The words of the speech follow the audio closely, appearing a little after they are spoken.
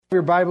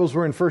Your Bibles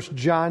were in 1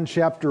 John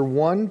chapter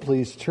 1.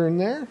 Please turn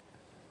there.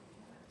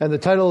 And the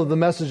title of the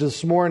message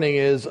this morning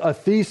is A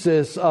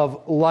Thesis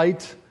of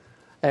Light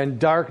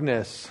and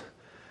Darkness.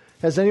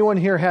 Has anyone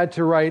here had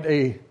to write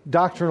a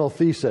doctrinal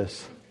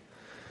thesis?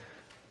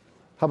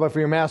 How about for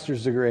your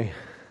master's degree?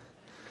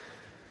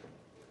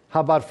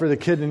 How about for the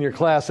kid in your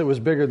class that was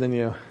bigger than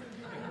you?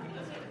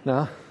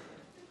 No?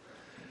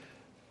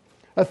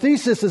 A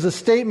thesis is a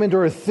statement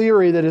or a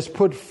theory that is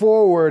put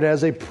forward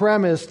as a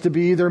premise to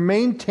be either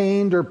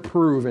maintained or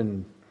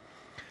proven.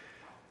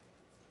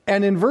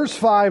 And in verse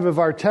 5 of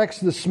our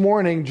text this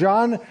morning,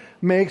 John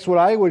makes what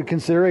I would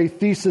consider a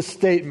thesis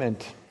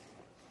statement.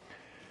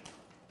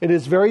 It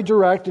is very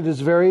direct, it is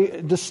very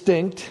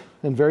distinct,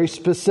 and very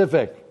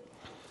specific.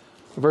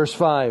 Verse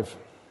 5.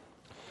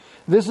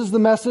 This is the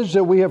message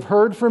that we have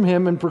heard from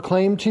him and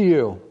proclaimed to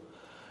you,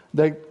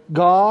 that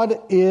God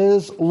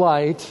is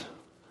light,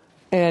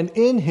 and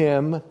in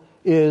him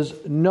is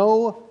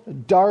no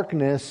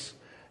darkness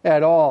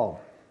at all.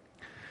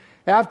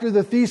 After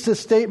the thesis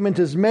statement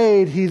is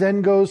made, he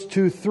then goes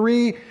to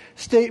three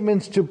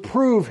statements to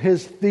prove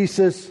his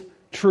thesis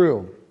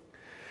true.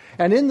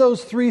 And in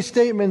those three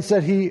statements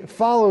that he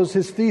follows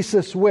his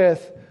thesis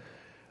with,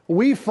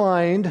 we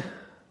find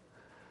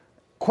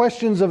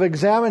questions of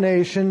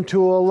examination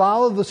to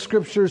allow the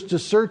Scriptures to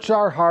search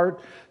our heart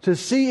to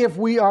see if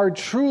we are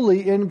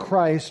truly in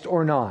Christ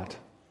or not.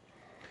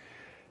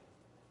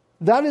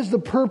 That is the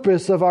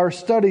purpose of our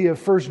study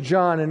of 1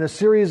 John in a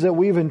series that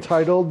we've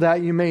entitled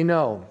That You May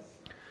Know.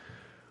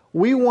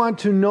 We want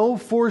to know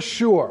for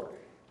sure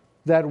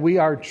that we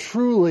are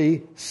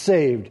truly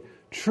saved,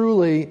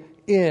 truly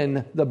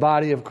in the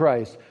body of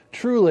Christ,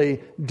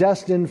 truly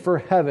destined for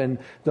heaven.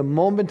 The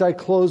moment I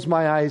close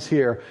my eyes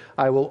here,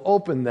 I will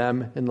open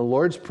them in the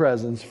Lord's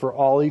presence for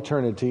all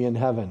eternity in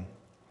heaven.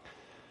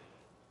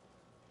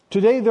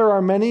 Today there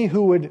are many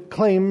who would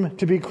claim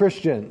to be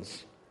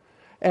Christians,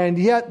 and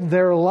yet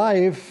their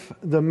life,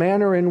 the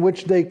manner in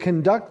which they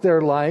conduct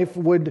their life,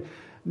 would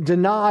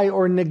deny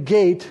or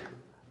negate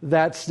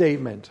that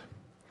statement.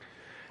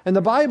 And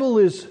the Bible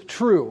is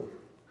true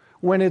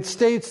when it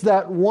states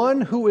that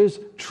one who is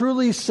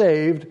truly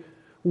saved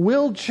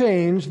will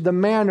change the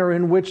manner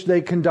in which they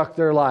conduct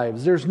their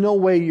lives. There's no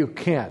way you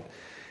can't.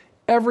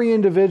 Every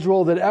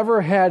individual that ever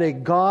had a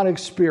God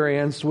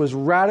experience was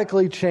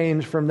radically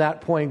changed from that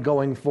point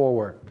going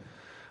forward.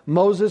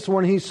 Moses,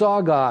 when he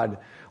saw God,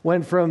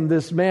 went from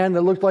this man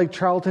that looked like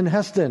Charlton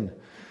Heston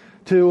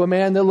to a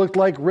man that looked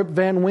like Rip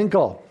Van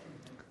Winkle.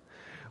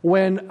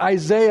 When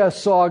Isaiah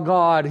saw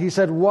God, he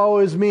said, "Woe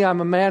is me, I'm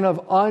a man of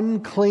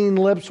unclean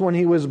lips," when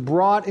he was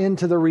brought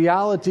into the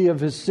reality of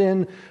his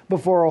sin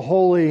before a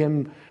holy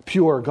and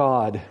pure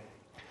God.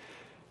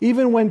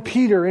 Even when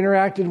Peter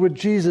interacted with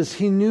Jesus,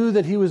 he knew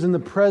that he was in the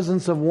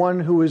presence of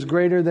one who is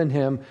greater than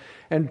him.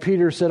 And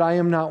Peter said, "I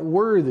am not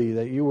worthy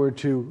that you were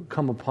to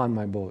come upon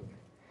my boat."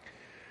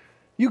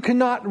 You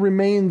cannot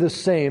remain the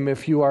same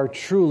if you are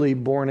truly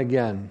born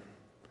again.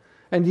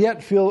 And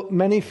yet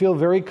many feel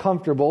very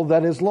comfortable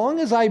that as long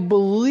as I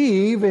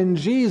believe in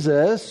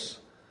Jesus,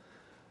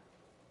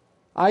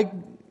 I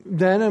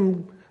then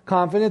am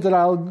confident that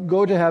I'll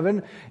go to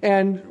heaven,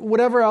 and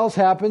whatever else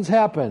happens,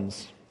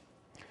 happens.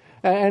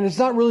 And it's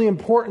not really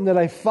important that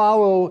I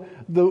follow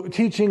the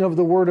teaching of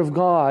the Word of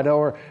God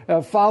or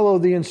follow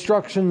the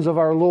instructions of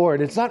our Lord.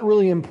 It's not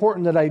really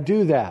important that I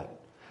do that.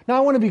 Now,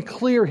 I want to be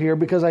clear here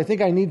because I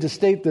think I need to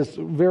state this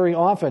very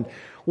often.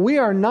 We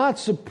are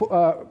not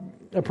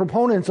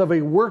proponents of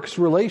a works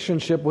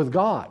relationship with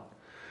God.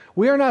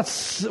 We are not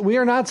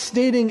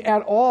stating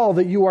at all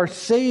that you are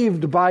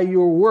saved by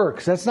your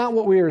works. That's not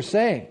what we are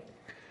saying.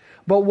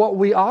 But what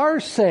we are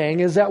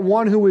saying is that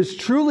one who is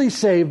truly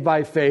saved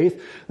by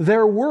faith,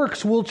 their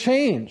works will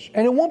change.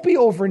 And it won't be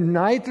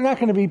overnight. They're not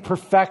going to be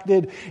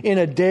perfected in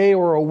a day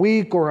or a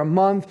week or a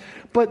month.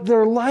 But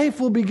their life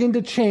will begin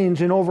to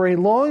change. And over a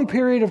long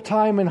period of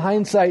time, in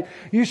hindsight,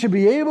 you should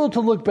be able to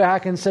look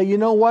back and say, you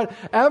know what?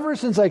 Ever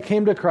since I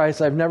came to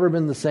Christ, I've never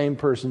been the same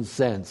person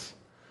since.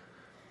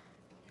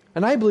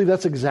 And I believe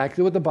that's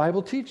exactly what the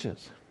Bible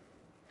teaches.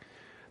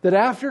 That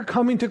after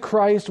coming to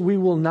Christ, we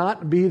will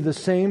not be the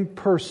same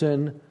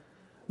person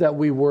that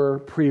we were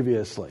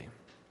previously.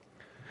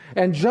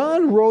 And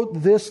John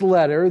wrote this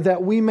letter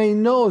that we may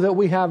know that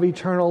we have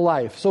eternal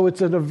life. So it's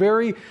a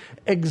very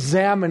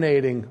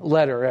examining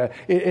letter.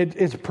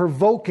 It's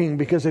provoking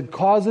because it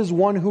causes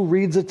one who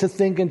reads it to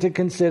think and to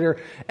consider,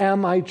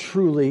 am I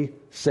truly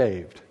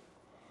saved?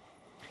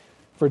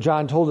 For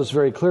John told us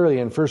very clearly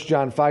in 1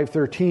 John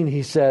 5:13,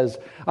 he says,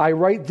 I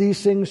write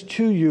these things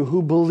to you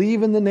who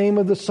believe in the name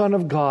of the Son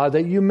of God,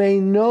 that you may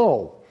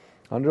know,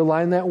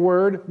 underline that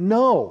word,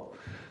 know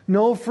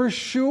for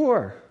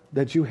sure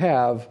that you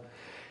have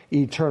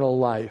eternal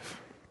life.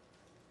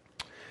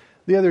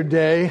 The other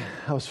day,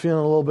 I was feeling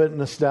a little bit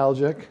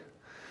nostalgic.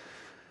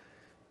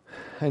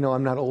 I know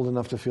I'm not old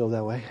enough to feel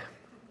that way.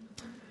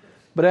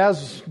 But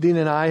as Dean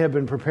and I have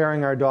been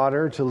preparing our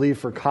daughter to leave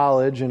for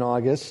college in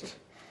August,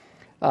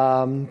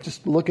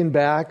 just looking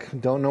back,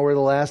 don't know where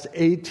the last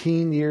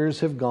 18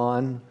 years have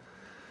gone.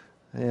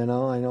 I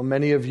know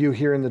many of you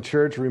here in the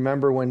church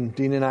remember when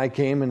Dean and I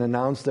came and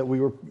announced that we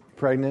were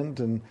pregnant,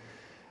 and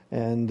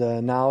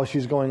now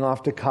she's going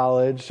off to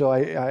college. So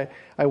I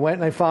went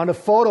and I found a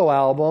photo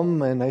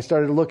album, and I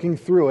started looking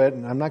through it.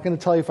 And I'm not going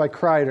to tell you if I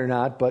cried or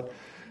not, but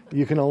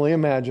you can only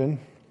imagine.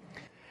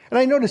 And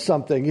I noticed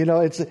something. You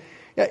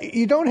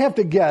don't have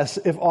to guess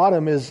if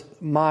Autumn is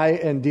my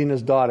and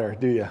Dina's daughter,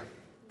 do you?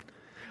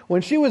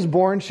 When she was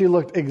born, she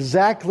looked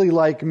exactly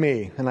like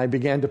me, and I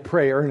began to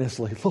pray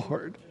earnestly,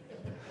 Lord.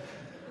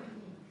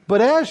 But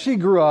as she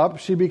grew up,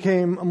 she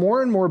became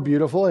more and more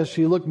beautiful as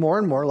she looked more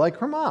and more like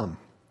her mom.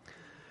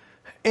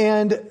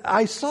 And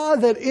I saw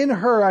that in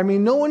her,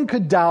 no one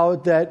could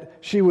doubt that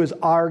she was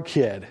our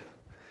kid.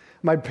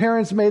 My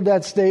parents made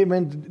that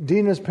statement.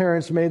 Dina's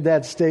parents made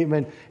that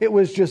statement. It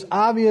was just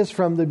obvious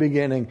from the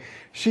beginning.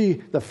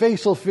 The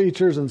facial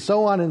features and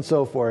so on and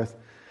so forth.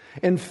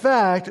 In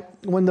fact,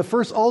 when the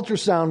first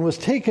ultrasound was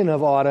taken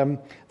of Autumn,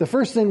 the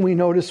first thing we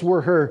noticed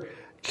were her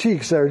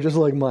cheeks that are just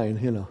like mine,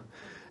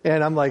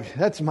 And I'm like,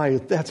 that's my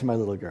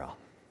little girl.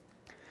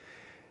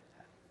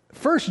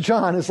 1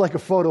 John is like a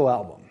photo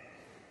album.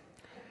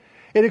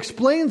 It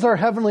explains our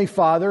Heavenly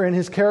Father and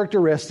His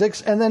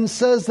characteristics, and then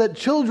says that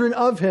children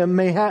of Him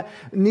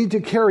need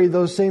to carry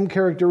those same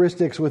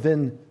characteristics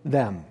within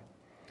them.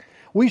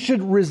 We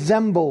should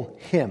resemble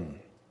Him.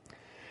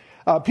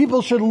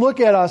 People should look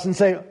at us and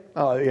say,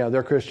 oh yeah,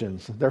 they're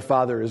Christians. Their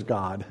Father is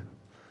God.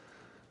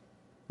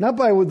 Not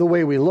by the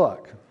way we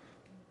look,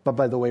 but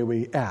by the way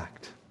we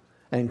act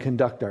and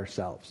conduct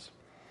ourselves.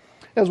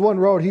 As one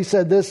wrote, he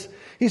said this,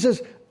 he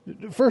says,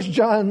 1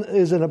 John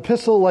is an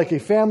epistle like a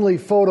family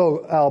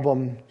photo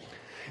album.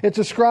 It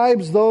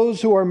describes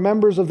those who are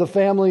members of the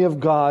family of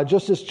God.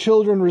 Just as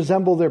children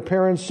resemble their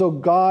parents, so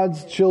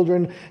God's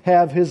children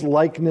have His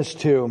likeness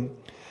too.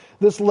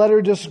 This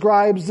letter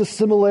describes the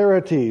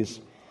similarities.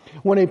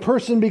 When a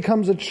person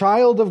becomes a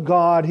child of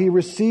God, he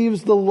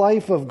receives the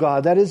life of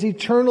God. That is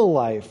eternal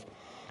life.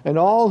 And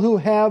all who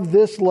have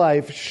this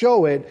life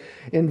show it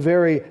in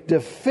very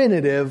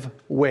definitive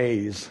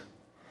ways.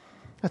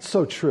 That's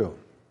so true.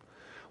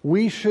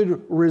 We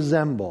should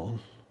resemble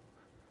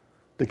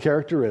the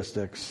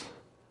characteristics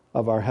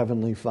of our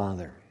Heavenly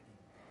Father.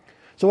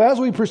 So as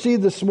we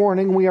proceed this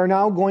morning, we are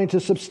now going to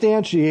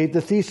substantiate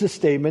the thesis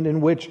statement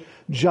in which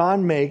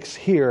John makes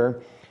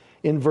here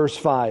in verse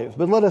 5.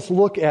 But let us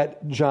look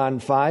at John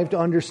 5 to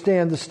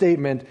understand the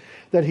statement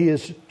that he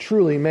is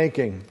truly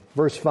making.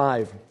 Verse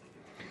 5.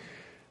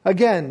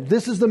 Again,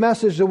 this is the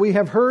message that we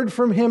have heard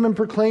from Him and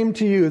proclaimed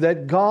to you,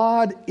 that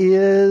God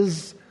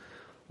is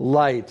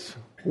light.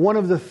 One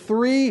of the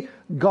three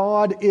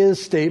God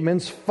is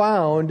statements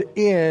found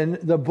in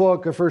the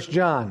book of 1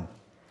 John.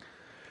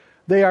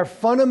 They are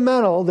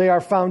fundamental, they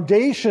are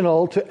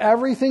foundational to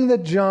everything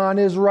that John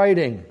is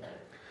writing.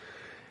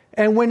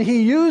 And when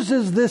he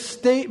uses this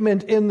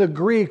statement in the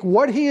Greek,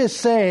 what he is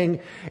saying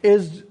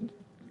is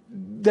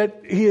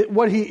that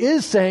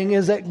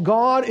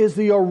God is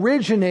the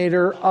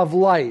originator of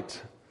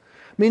light.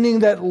 Meaning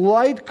that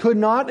light could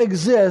not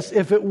exist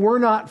if it were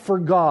not for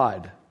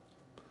God.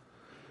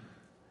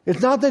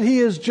 It's not that He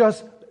is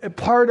just a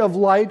part of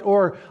light,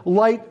 or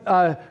light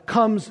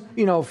comes,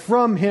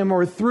 from Him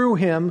or through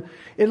Him.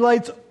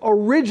 Light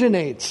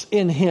originates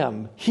in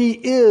Him. He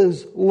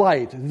is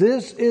light.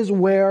 This is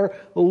where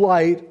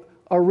light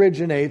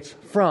originates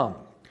from.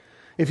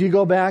 If you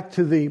go back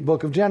to the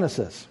book of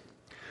Genesis,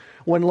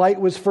 when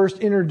light was first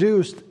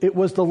introduced, it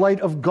was the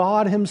light of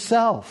God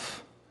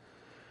Himself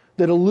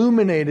that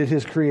illuminated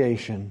His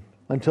creation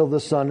until the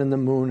sun and the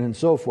moon and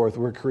so forth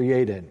were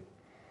created.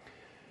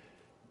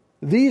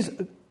 These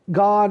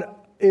God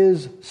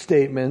is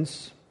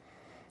statements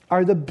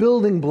are the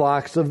building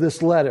blocks of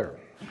this letter.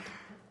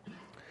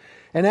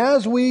 And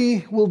as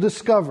we will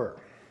discover,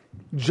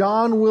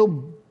 John will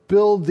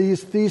build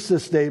these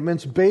thesis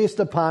statements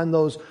based upon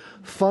those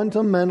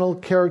fundamental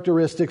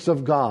characteristics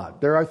of God.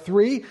 There are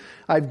three.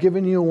 I've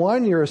given you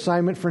one. Your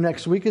assignment for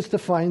next week is to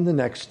find the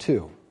next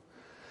two.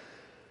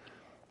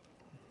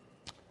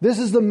 This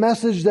is the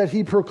message that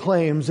he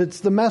proclaims.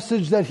 It's the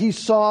message that he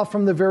saw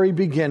from the very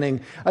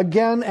beginning.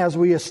 Again, as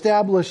we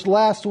established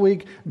last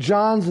week,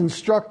 John's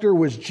instructor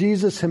was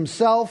Jesus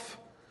himself.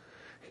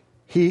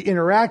 He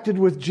interacted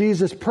with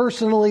Jesus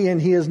personally,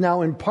 and he is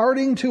now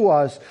imparting to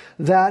us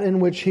that in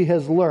which he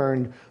has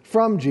learned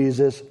from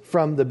Jesus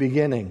from the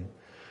beginning.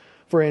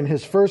 For in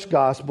his first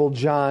gospel,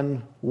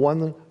 John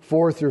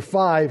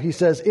 1:4-5, he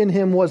says, "In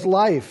him was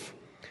life,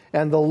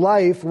 and the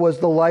life was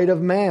the light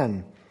of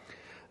man.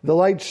 The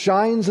light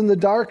shines in the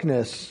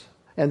darkness,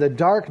 and the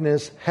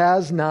darkness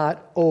has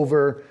not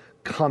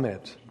overcome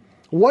it."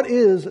 What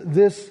is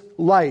this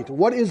light?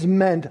 What is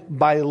meant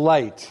by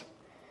light?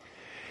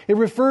 It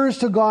refers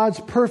to God's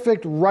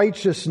perfect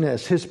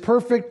righteousness, His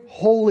perfect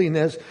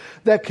holiness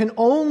that can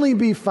only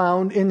be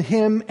found in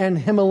Him and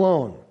Him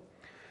alone.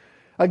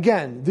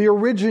 Again, the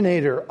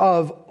originator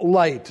of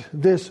light,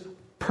 this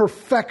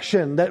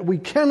perfection that we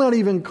cannot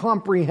even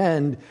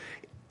comprehend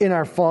in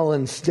our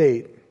fallen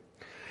state.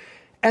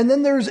 And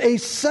then there's a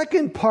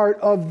second part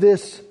of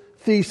this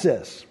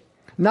thesis.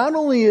 Not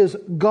only is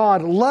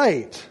God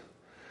light,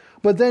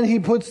 but then he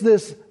puts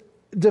this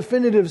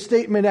definitive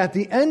statement at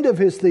the end of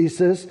his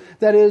thesis,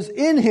 that is,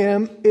 in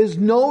him is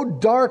no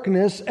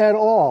darkness at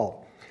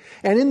all.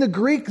 And in the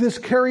Greek, this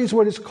carries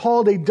what is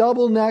called a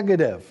double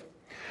negative.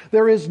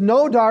 There is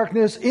no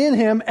darkness in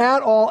him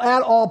at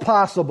all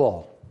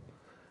possible.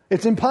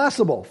 It's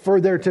impossible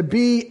for there to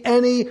be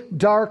any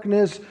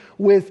darkness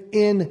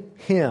within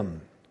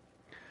him.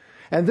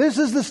 And this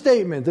is the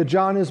statement that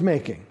John is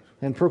making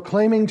and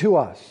proclaiming to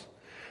us,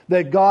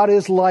 that God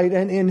is light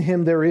and in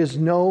him there is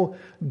no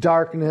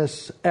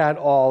darkness at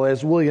all.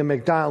 As William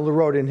MacDonald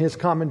wrote in his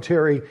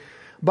commentary,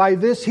 by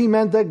this he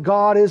meant that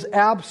God is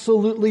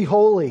absolutely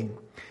holy,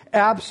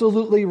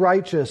 absolutely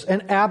righteous,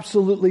 and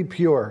absolutely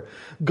pure.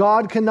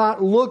 God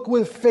cannot look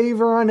with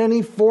favor on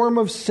any form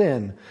of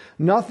sin.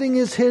 Nothing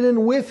is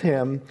hidden with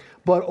him,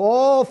 but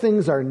all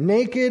things are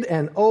naked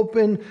and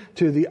open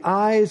to the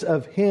eyes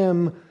of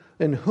him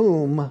in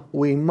whom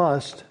we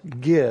must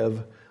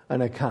give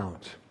an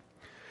account.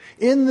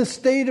 In the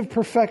state of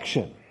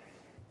perfection,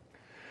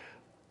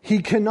 he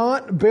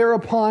cannot bear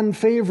upon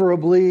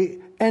favorably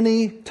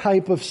any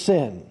type of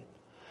sin.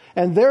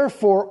 And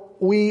therefore,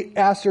 we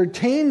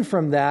ascertain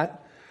from that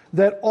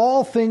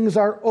all things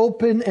are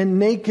open and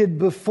naked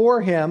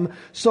before him,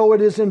 so it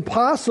is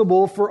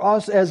impossible for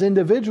us as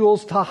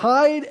individuals to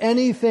hide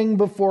anything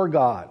before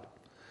God.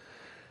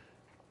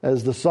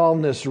 As the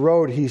psalmist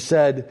wrote, he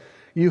said,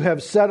 "You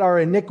have set our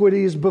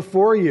iniquities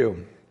before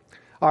you,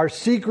 our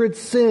secret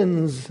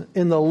sins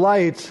in the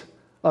light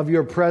of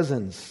your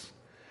presence."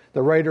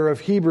 The writer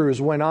of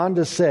Hebrews went on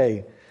to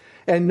say,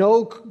 "And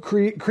no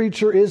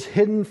creature is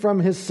hidden from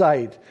his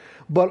sight,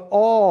 but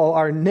all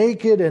are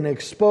naked and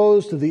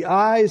exposed to the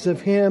eyes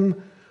of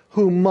him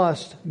who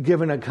must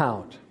give an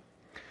account."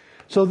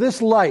 So this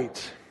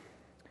light,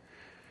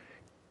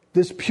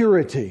 this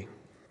purity,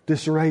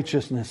 this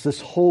righteousness,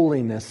 this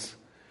holiness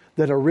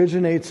that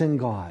originates in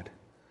God,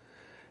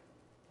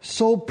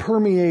 so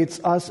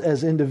permeates us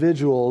as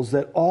individuals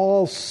that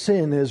all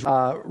sin is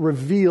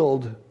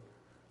revealed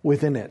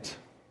within it.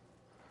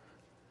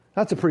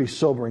 That's a pretty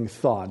sobering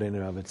thought in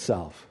and of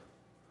itself.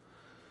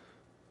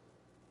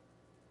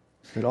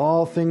 That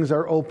all things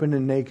are open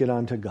and naked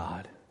unto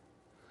God.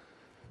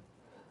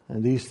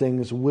 And these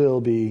things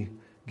will be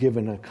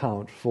given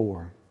account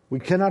for.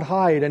 We cannot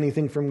hide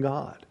anything from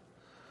God.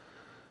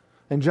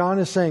 And John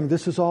is saying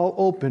this is all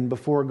open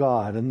before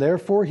God. And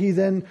therefore he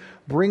then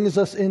brings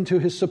us into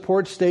his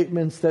support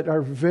statements that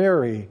are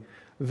very,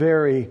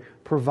 very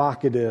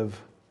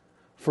provocative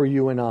for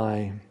you and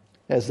I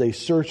as they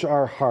search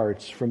our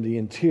hearts from the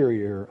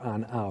interior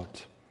on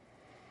out.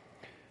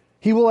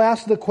 He will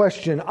ask the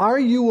question, are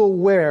you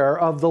aware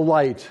of the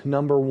light?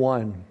 Number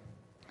one.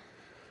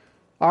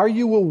 Are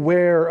you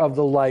aware of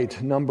the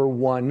light? Number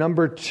one.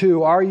 Number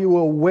two, are you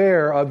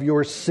aware of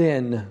your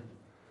sin?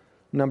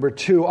 Number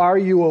two, are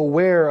you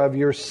aware of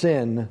your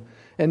sin?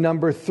 And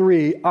number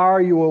three,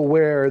 are you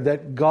aware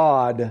that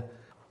God,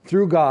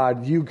 through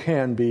God, you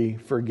can be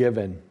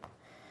forgiven?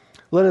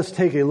 Let us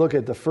take a look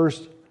at the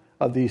first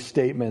of these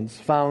statements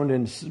found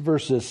in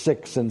verses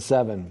 6 and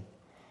 7.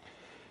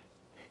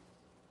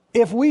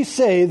 If we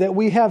say that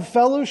we have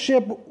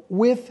fellowship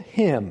with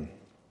him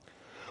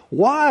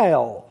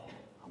while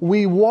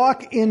we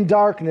walk in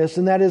darkness,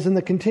 and that is in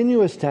the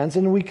continuous tense,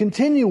 and we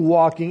continue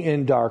walking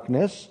in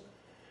darkness,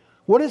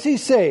 what does he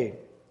say?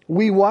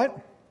 We what?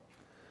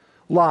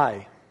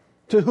 Lie.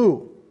 To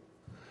who?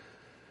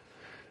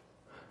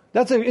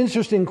 That's an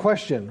interesting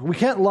question. We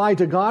can't lie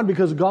to God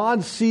because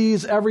God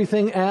sees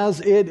everything as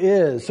it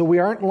is. So we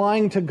aren't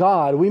lying to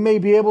God. We may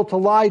be able to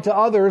lie to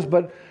others,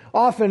 but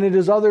often it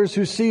is others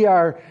who see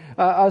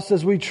us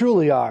as we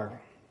truly are.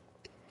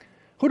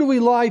 Who do we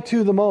lie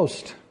to the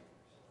most?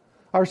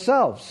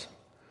 Ourselves.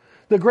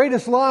 The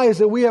greatest lies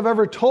that we have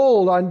ever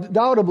told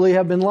undoubtedly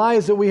have been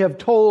lies that we have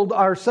told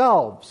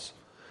ourselves.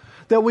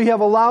 That we have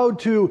allowed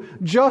to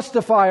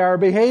justify our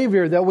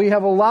behavior. That we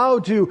have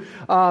allowed to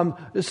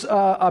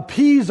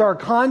appease our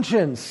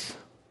conscience.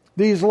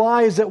 These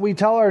lies that we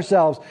tell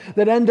ourselves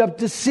that end up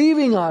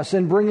deceiving us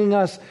and bringing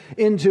us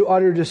into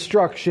utter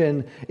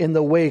destruction in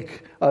the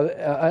wake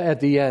at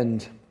the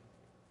end.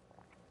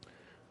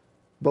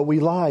 But we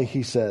lie,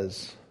 he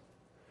says,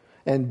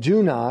 and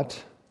do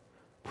not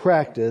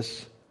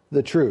practice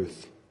the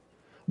truth.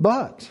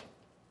 But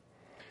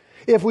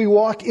if we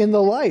walk in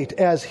the light,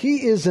 as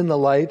he is in the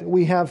light,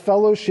 we have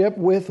fellowship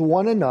with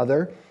one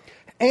another,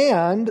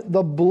 and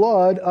the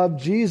blood of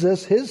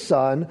Jesus, his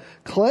Son,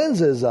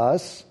 cleanses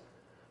us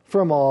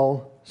from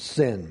all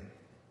sin.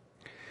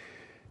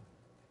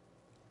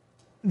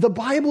 The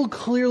Bible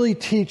clearly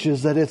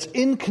teaches that it's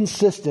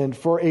inconsistent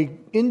for an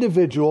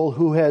individual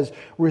who has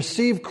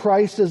received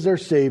Christ as their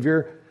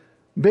Savior,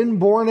 been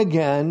born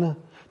again,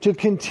 to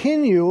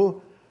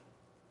continue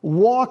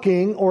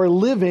walking or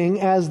living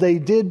as they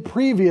did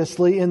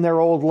previously in their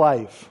old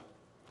life.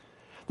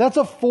 That's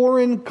a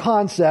foreign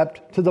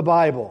concept to the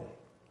Bible.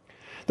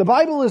 The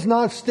Bible is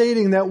not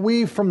stating that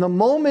we, from the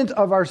moment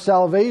of our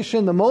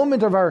salvation, the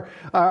moment of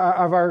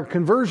our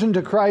conversion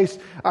to Christ,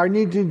 are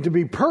needing to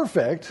be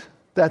perfect.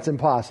 That's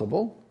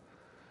impossible.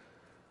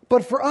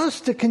 But for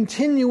us to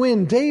continue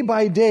in day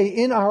by day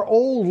in our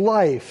old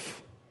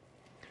life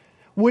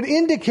would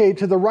indicate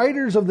to the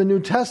writers of the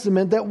New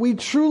Testament that we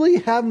truly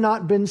have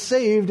not been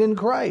saved in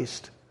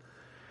Christ.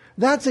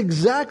 That's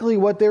exactly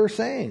what they're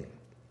saying.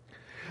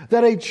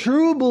 That a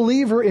true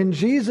believer in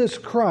Jesus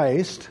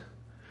Christ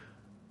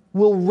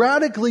will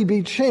radically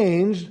be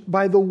changed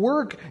by the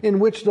work in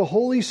which the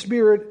Holy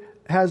Spirit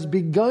has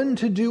begun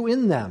to do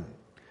in them.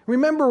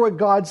 Remember what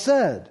God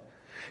said.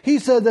 He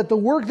said that the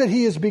work that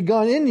He has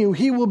begun in you,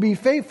 He will be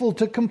faithful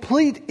to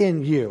complete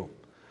in you.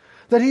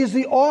 That He is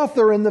the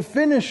author and the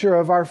finisher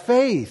of our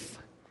faith.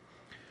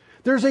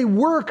 There's a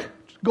work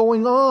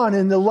going on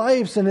in the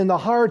lives and in the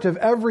heart of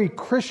every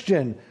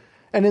Christian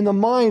and in the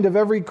mind of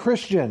every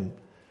Christian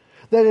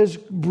that is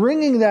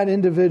bringing that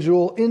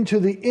individual into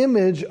the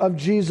image of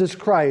Jesus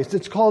Christ.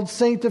 It's called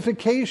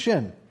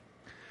sanctification.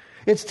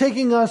 It's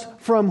taking us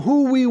from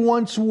who we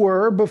once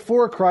were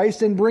before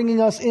Christ and bringing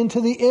us into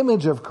the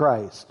image of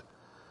Christ.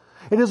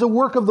 It is a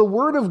work of the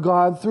Word of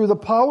God through the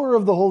power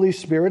of the Holy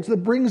Spirit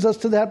that brings us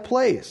to that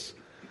place.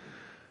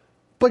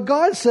 But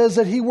God says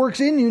that He works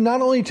in you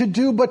not only to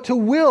do, but to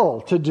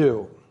will to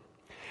do.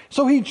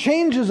 So He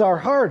changes our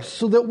hearts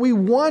so that we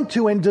want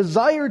to and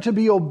desire to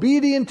be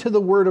obedient to the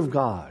Word of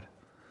God.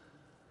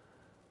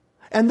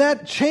 And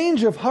that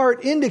change of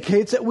heart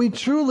indicates that we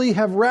truly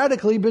have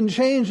radically been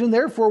changed, and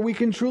therefore we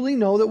can truly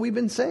know that we've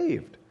been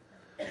saved.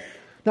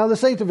 Now, the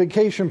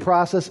sanctification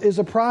process is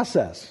a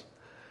process.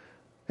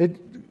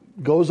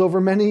 It goes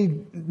over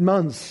many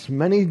months,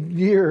 many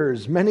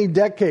years, many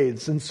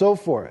decades, and so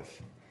forth.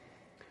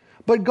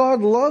 But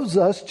God loves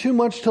us too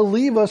much to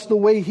leave us the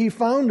way He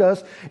found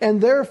us,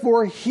 and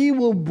therefore He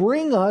will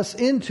bring us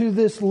into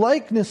this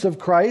likeness of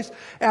Christ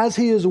as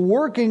He is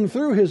working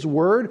through His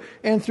Word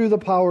and through the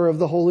power of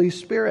the Holy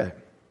Spirit.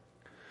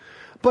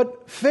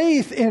 But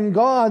faith in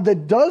God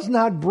that does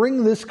not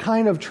bring this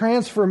kind of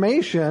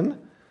transformation,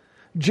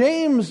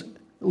 James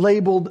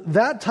labeled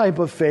that type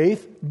of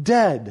faith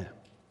dead,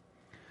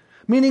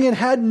 meaning it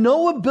had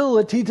no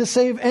ability to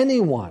save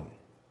anyone.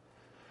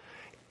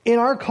 In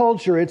our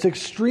culture, it's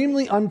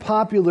extremely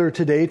unpopular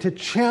today to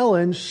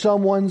challenge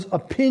someone's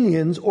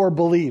opinions or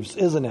beliefs,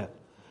 isn't it?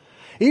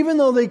 Even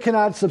though they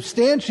cannot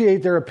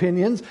substantiate their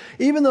opinions,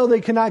 even though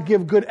they cannot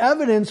give good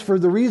evidence for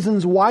the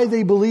reasons why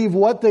they believe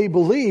what they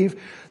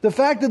believe, the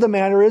fact of the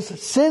matter is,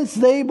 since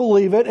they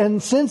believe it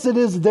and since it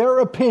is their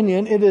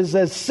opinion, it is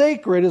as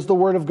sacred as the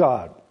Word of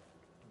God.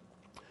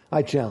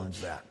 I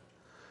challenge that.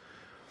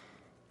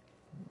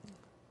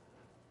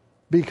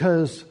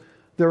 Because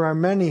there are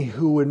many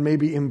who would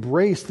maybe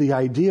embrace the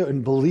idea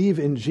and believe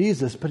in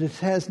Jesus, but it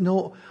has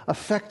no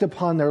effect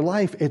upon their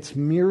life. It's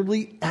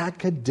merely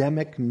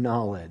academic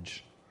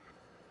knowledge.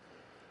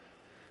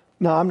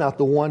 Now, I'm not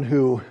the one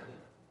who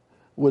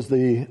was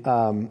the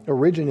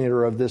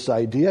originator of this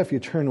idea. If you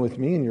turn with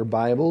me in your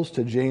Bibles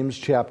to James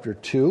chapter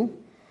 2.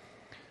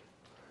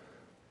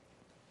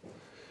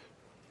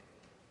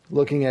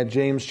 Looking at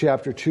James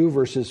chapter 2,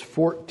 verses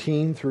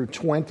 14 through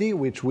 20,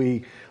 which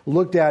we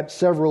looked at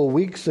several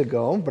weeks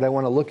ago, but I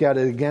want to look at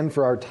it again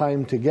for our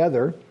time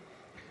together.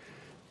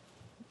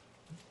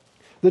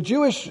 The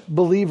Jewish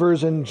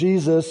believers in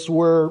Jesus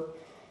were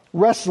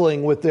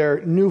wrestling with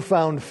their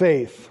newfound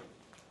faith.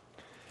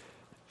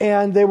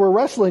 And they were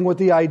wrestling with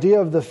the idea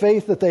of the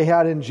faith that they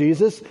had in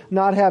Jesus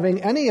not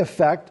having any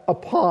effect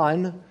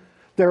upon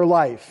their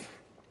life.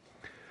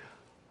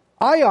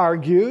 I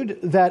argued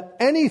that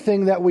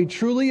anything that we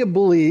truly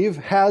believe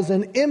has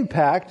an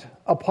impact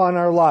upon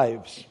our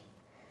lives.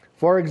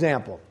 For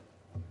example,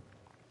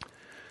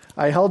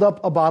 I held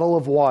up a bottle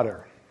of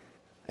water.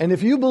 And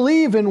if you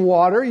believe in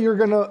water, you're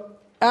going to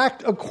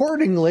act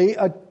accordingly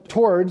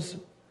towards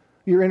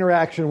your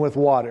interaction with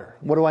water.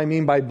 What do I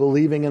mean by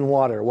believing in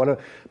water?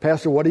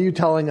 Pastor, what are you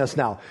telling us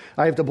now?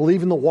 I have to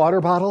believe in the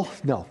water bottle?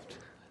 No.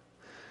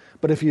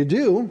 But if you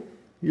do,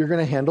 you're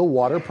going to handle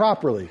water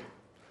properly.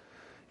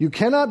 You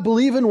cannot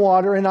believe in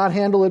water and not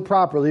handle it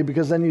properly,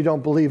 because then you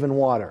don't believe in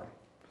water.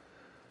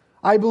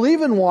 I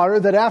believe in water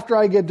that after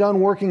I get done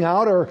working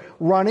out or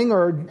running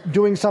or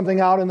doing something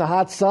out in the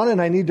hot sun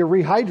and I need to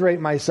rehydrate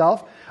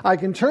myself, I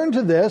can turn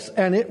to this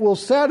and it will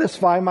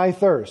satisfy my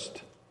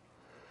thirst.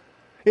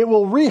 It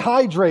will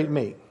rehydrate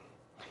me.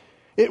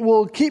 It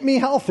will keep me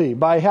healthy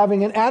by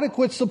having an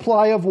adequate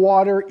supply of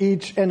water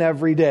each and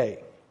every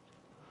day.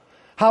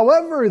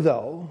 However,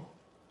 though,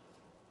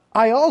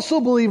 I also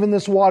believe in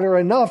this water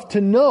enough to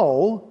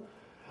know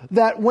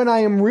that when I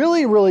am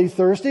really, really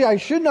thirsty, I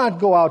should not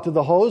go out to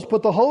the hose,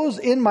 put the hose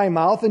in my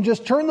mouth, and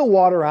just turn the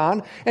water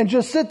on and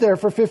just sit there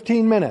for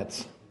 15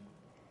 minutes.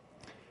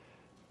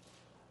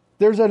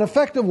 There's an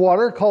effect of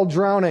water called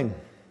drowning.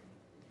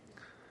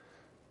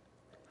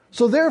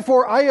 So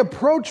therefore, I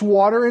approach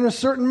water in a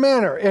certain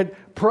manner.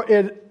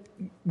 It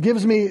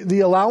gives me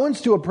the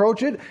allowance to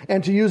approach it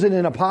and to use it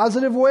in a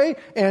positive way.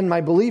 And my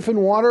belief in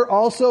water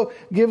also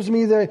gives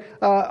me the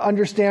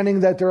understanding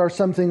that there are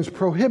some things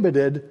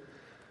prohibited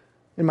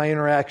in my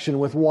interaction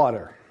with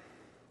water.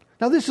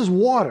 Now, this is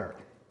water.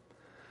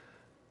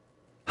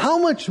 How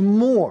much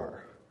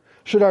more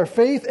should our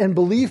faith and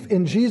belief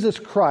in Jesus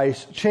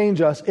Christ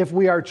change us if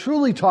we are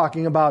truly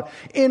talking about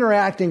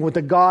interacting with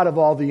the God of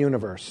all the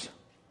universe?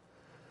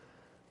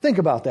 Think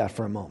about that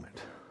for a moment.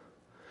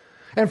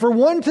 And for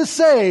one to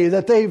say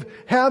that they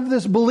have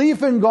this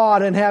belief in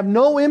God and have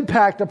no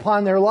impact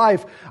upon their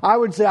life, I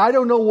would say, I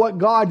don't know what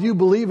God you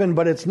believe in,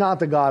 but it's not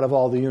the God of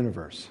all the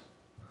universe.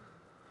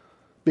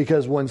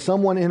 Because when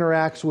someone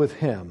interacts with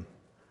Him,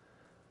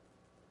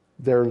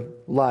 their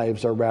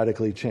lives are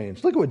radically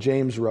changed. Look at what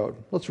James wrote.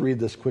 Let's read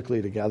this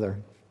quickly together.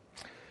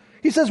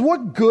 He says,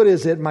 "What good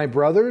is it, my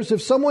brothers,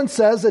 if someone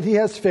says that he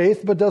has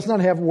faith but does not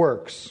have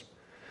works?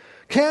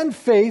 Can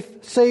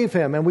faith save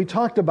him?" And we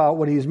talked about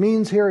what he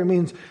means here. It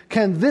means,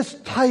 can this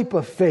type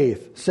of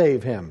faith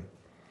save him?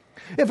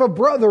 "If a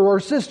brother or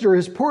sister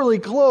is poorly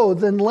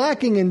clothed and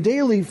lacking in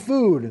daily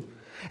food,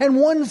 and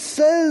one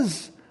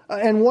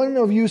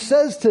of you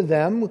says to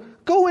them,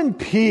 'Go in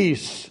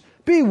peace,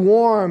 be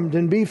warmed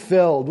and be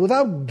filled,'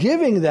 without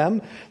giving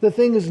them the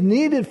things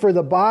needed for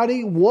the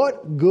body,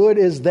 what good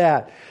is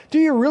that?" Do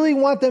you really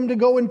want them to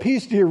go in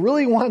peace? Do you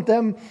really want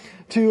them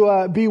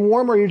to be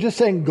warm? Or you're just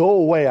saying, "Go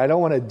away, I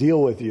don't want to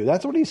deal with you"?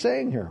 That's what he's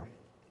saying here.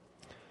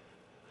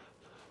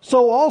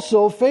 "So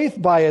also faith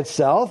by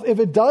itself, if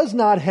it does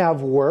not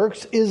have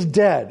works, is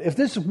dead." If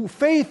this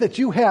faith that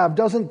you have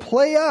doesn't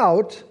play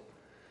out,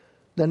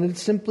 then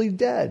it's simply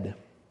dead.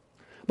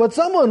 But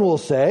someone will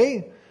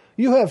say,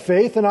 "You have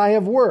faith and I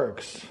have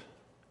works."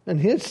 And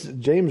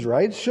James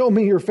writes, "Show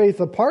me your faith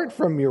apart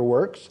from your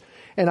works,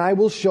 and I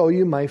will show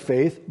you my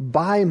faith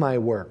by my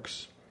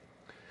works."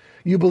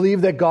 You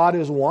believe that God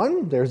is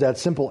one. There's that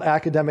simple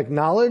academic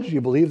knowledge.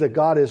 You believe that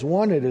God is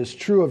one. It is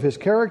true of His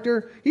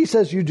character. He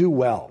says you do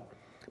well.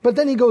 But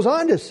then he goes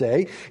on to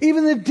say,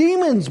 even the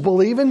demons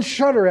believe and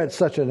shudder at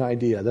such an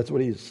idea. That's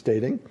what he's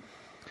stating.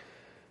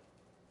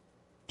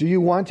 Do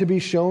you want to be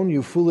shown,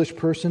 you foolish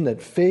person,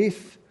 that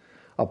faith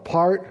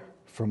apart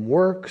from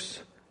works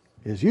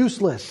is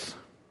useless?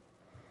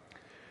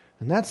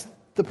 And that's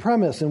the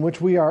premise in which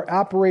we are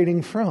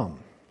operating from.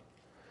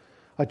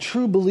 A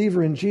true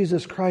believer in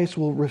Jesus Christ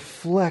will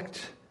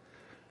reflect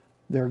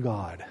their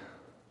God.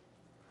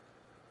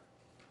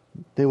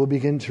 They will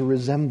begin to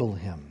resemble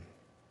Him.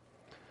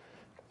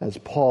 As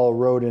Paul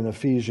wrote in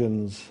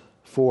Ephesians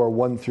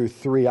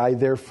 4:1-3, "I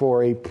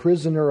therefore, a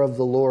prisoner of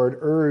the Lord,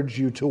 urge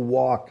you to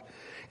walk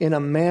in a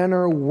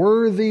manner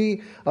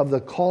worthy of the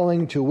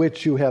calling to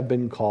which you have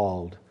been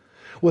called,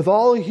 with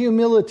all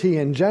humility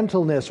and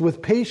gentleness,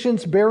 with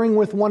patience bearing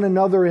with one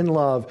another in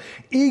love,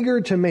 eager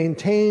to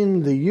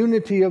maintain the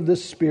unity of the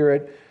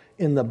Spirit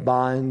in the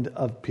bond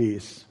of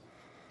peace."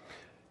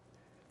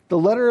 The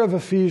letter of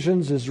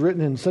Ephesians is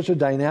written in such a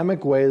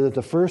dynamic way that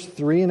the first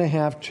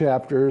 3.5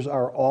 chapters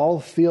are all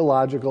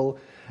theological,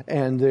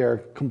 and they're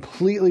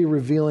completely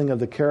revealing of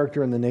the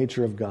character and the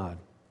nature of God.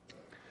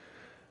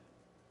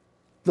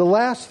 The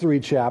last 3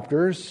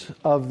 chapters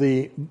of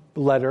the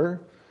letter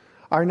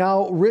are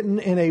now written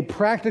in a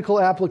practical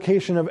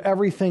application of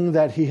everything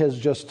that he has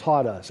just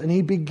taught us. And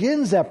he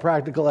begins that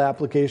practical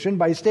application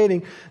by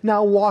stating,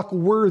 now walk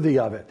worthy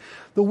of it.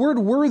 The word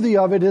worthy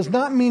of it is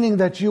not meaning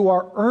that you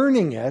are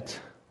earning it.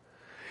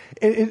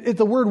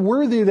 The word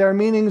worthy there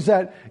means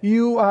that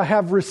you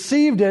have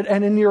received it,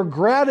 and in your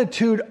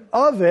gratitude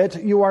of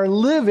it, you are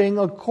living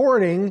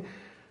according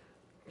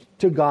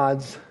to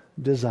God's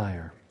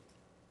desire.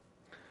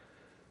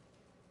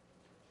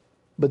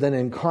 But then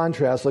in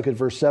contrast, look at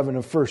verse 7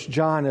 of 1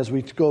 John as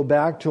we go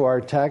back to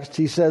our text.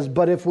 He says,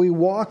 "But if we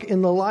walk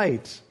in the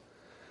light,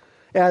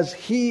 as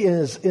He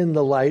is in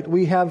the light,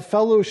 we have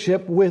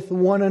fellowship with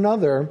one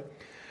another,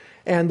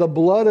 and the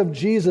blood of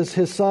Jesus,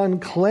 His Son,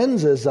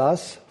 cleanses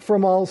us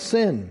from all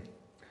sin."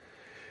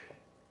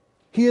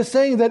 He is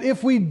saying that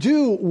if we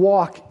do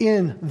walk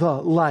in the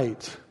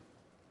light,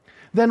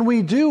 then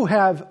we do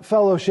have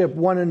fellowship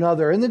one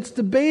another. And it's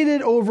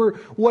debated over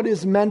what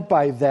is meant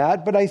by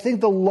that, but I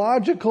think the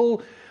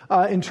logical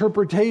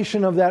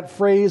interpretation of that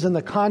phrase in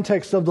the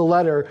context of the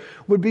letter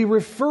would be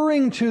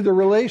referring to the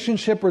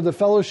relationship or the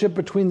fellowship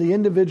between the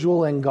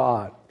individual and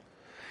God.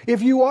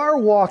 If you are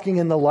walking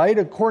in the light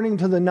according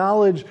to the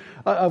knowledge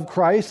of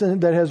Christ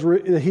and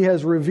that He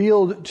has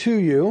revealed to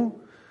you,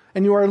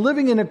 and you are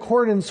living in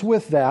accordance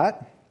with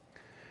that,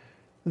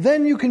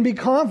 then you can be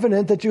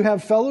confident that you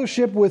have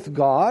fellowship with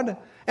God,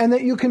 and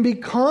that you can be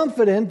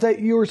confident that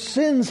your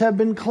sins have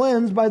been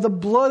cleansed by the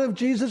blood of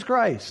Jesus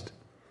Christ.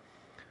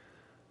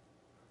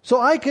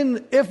 So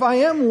if I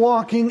am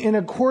walking in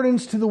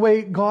accordance to the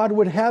way God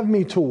would have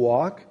me to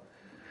walk,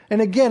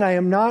 and again,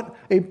 I'm not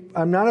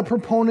a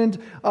proponent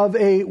of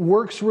a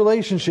works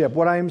relationship.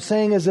 What I am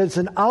saying is it's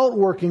an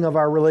outworking of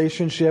our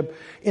relationship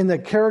in the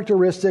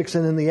characteristics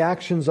and in the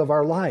actions of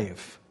our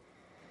life.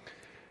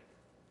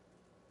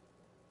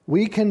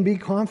 We can be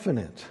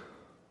confident.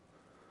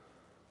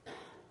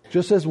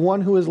 Just as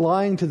one who is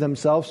lying to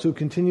themselves who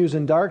continues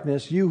in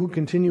darkness, you who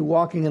continue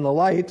walking in the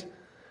light,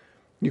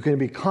 you can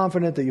be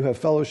confident that you have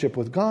fellowship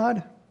with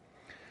God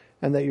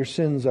and that your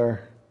sins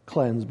are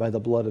cleansed by the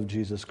blood of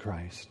Jesus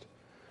Christ.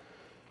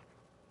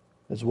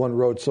 As one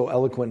wrote so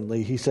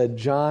eloquently, he said,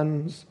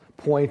 John's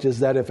point is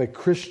that if a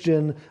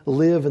Christian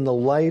live in the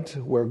light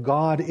where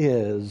God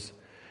is,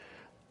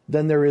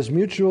 then there is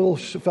mutual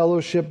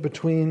fellowship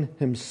between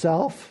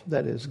himself,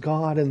 that is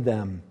God, and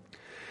them.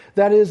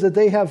 That is, that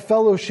they have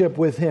fellowship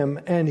with him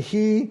and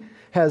he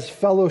has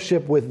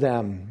fellowship with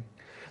them.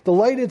 The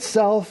light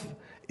itself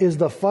is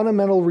the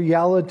fundamental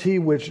reality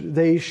which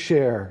they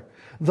share.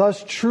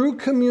 Thus, true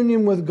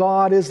communion with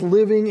God is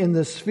living in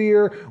the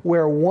sphere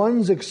where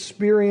one's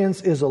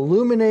experience is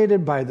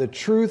illuminated by the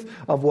truth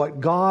of what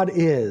God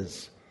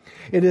is.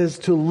 It is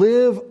to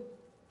live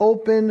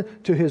open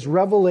to his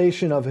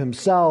revelation of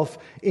himself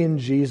in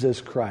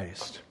Jesus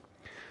Christ.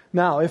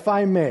 Now, if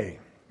I may,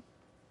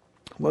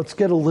 let's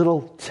get a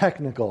little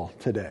technical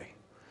today,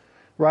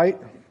 right?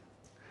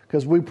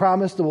 Because we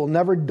promised that we'll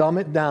never dumb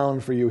it down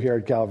for you here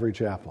at Calvary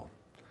Chapel.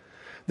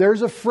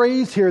 There's a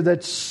phrase here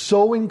that's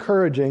so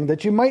encouraging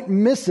that you might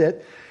miss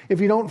it if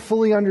you don't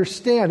fully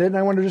understand it. And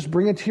I want to just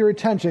bring it to your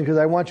attention because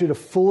I want you to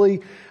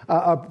fully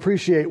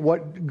appreciate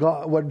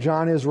what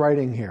John is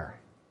writing here.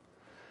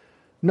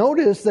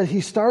 Notice that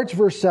he starts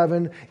verse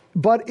 7,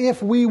 but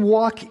if we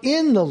walk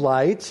in the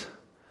light,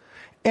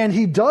 and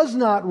he does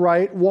not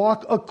write,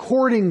 walk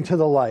according to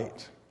the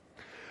light.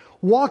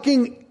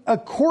 Walking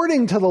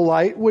according to the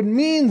light would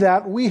mean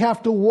that we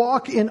have to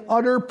walk in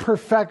utter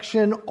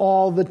perfection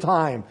all the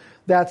time.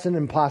 That's an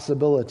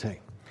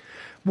impossibility.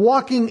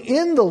 Walking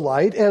in the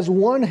light, as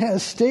one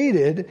has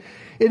stated,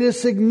 it is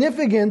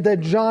significant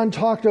that John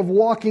talked of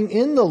walking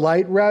in the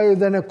light rather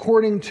than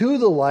according to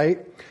the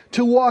light.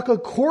 To walk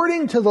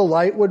according to the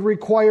light would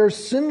require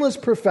sinless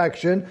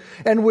perfection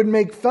and would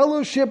make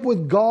fellowship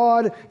with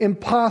God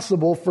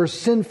impossible for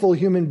sinful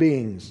human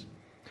beings.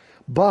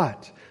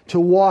 But to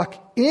walk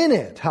in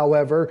it,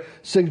 however,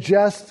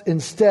 suggests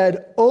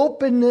instead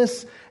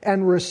openness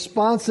and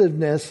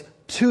responsiveness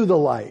to the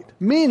light,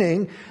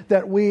 meaning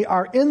that we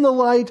are in the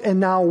light and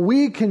now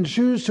we can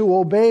choose to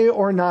obey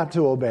or not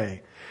to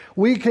obey.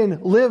 We can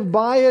live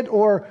by it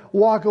or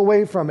walk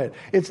away from it.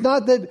 It's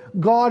not that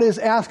God is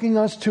asking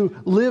us to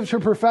live to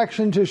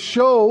perfection to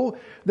show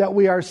that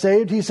we are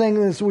saved. He's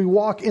saying as we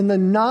walk in the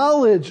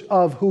knowledge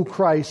of who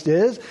Christ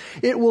is,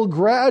 it will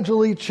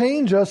gradually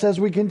change us as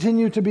we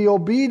continue to be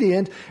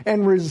obedient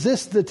and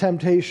resist the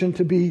temptation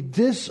to be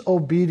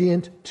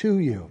disobedient to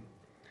you.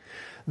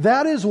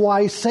 That is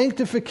why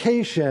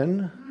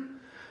sanctification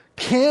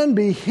can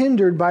be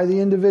hindered by the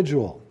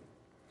individual.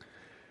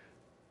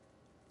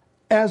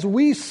 As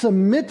we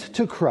submit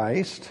to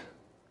Christ,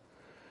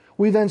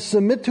 we then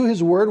submit to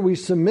his word, we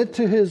submit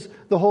to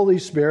the Holy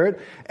Spirit,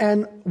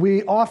 and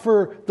we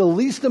offer the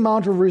least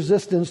amount of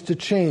resistance to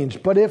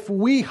change. But if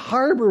we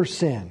harbor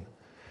sin,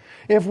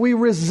 if we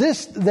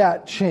resist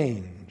that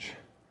change,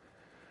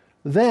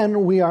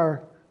 then we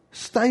are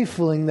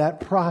stifling that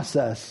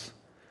process,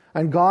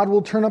 and God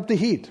will turn up the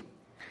heat.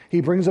 He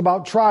brings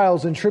about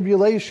trials and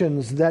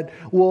tribulations that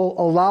will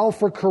allow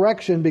for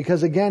correction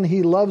because, again,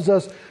 he loves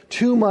us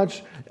too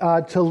much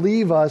to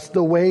leave us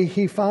the way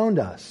he found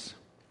us.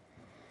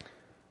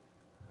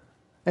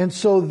 And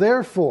so,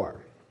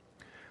 therefore,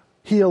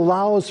 he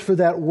allows for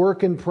that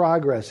work in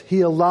progress.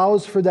 He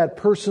allows for that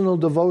personal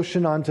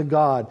devotion unto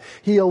God.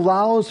 He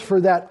allows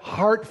for that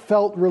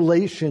heartfelt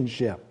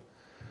relationship.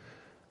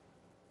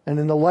 And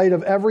in the light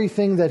of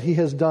everything that he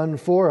has done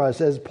for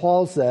us, as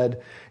Paul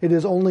said, it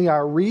is only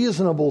our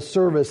reasonable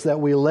service that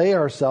we lay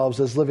ourselves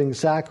as living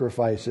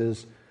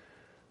sacrifices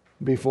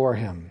before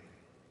him.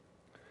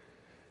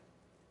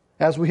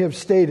 As we have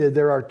stated,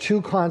 there are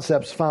two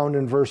concepts found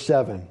in verse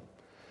 7.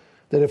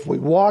 That if we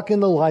walk in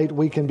the light,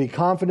 we can be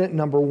confident,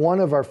 number one,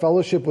 of our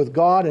fellowship with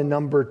God, and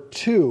number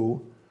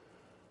two,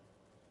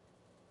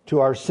 to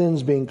our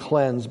sins being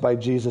cleansed by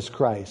Jesus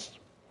Christ.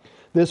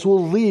 This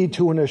will lead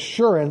to an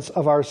assurance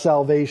of our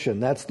salvation.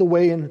 That's the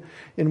way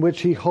in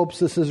which he hopes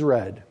this is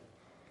read.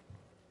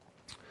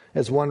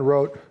 As one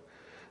wrote,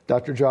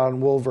 Dr.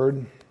 John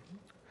Woolvard,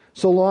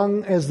 so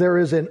long as there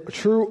is a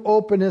true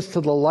openness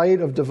to the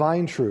light of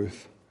divine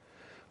truth,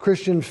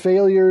 Christian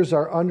failures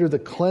are under the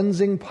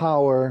cleansing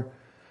power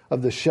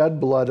of the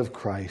shed blood of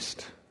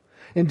Christ.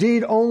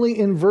 Indeed, only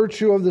in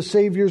virtue of the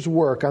Savior's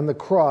work on the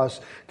cross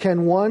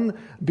can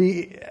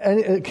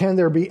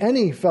there be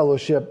any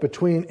fellowship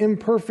between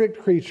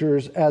imperfect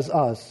creatures as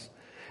us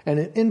and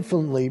an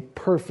infinitely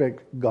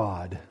perfect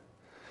God.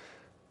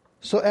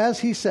 So as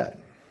he said,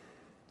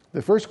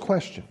 the first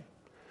question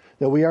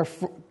that we are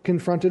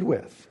confronted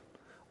with,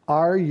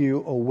 are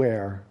you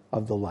aware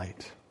of the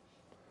light?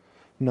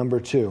 Number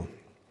two,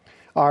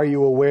 are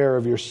you aware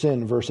of your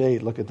sin? Verse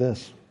 8, look at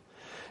this.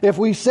 If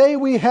we say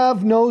we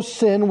have no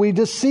sin, we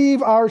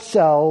deceive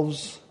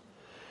ourselves,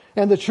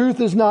 and the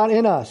truth is not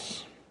in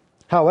us.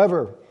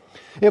 However,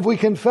 if we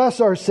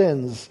confess our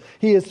sins,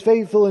 he is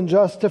faithful and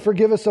just to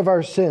forgive us of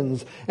our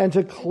sins and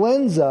to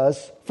cleanse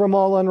us from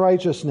all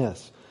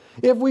unrighteousness.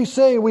 If we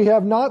say we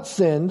have not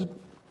sinned,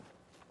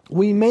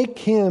 we make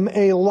him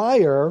a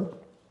liar,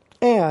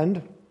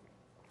 and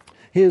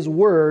his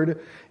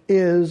word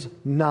is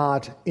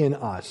not in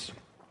us.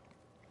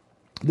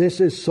 This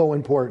is so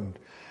important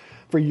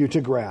for you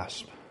to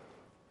grasp.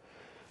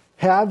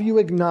 Have you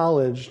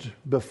acknowledged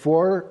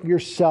before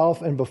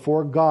yourself and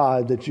before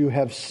God that you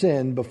have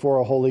sinned before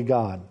a holy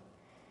God?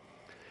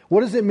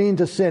 What does it mean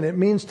to sin? It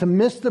means to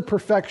miss the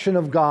perfection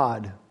of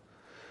God.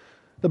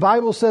 The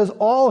Bible says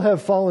all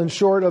have fallen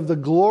short of the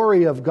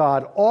glory of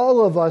God.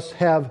 All of us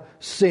have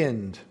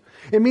sinned.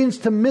 It means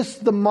to miss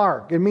the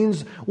mark. It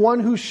means one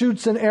who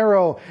shoots an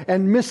arrow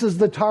and misses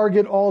the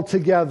target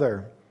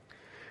altogether.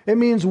 It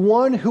means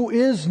one who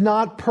is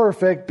not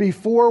perfect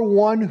before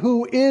one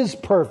who is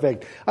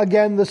perfect.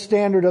 Again, the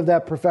standard of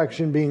that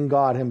perfection being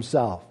God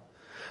Himself.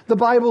 The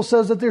Bible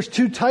says that there's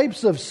two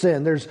types of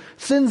sin. There's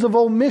sins of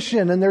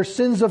omission and there's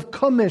sins of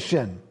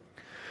commission.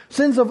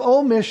 Sins of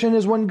omission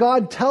is when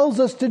God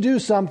tells us to do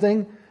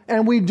something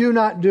and we do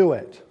not do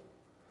it.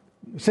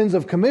 Sins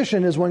of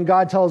commission is when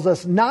God tells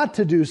us not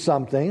to do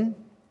something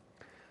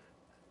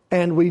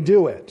and we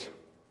do it.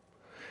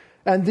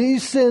 And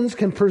these sins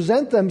can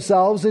present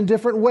themselves in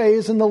different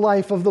ways in the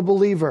life of the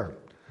believer,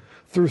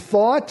 through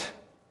thought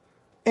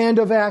and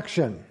of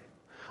action.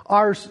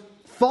 Our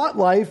thought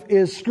life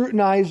is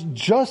scrutinized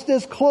just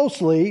as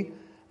closely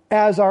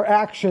as our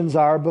actions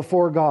are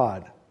before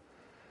God.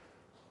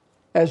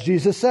 As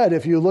Jesus said,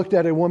 if you looked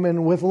at a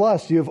woman with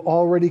lust, you've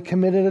already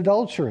committed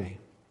adultery.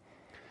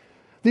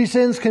 These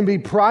sins can be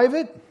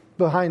private,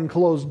 behind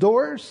closed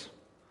doors,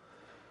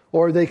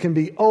 or they can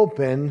be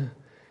open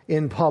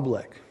in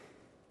public.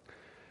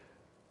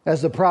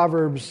 As the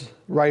Proverbs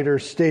writer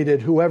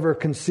stated, whoever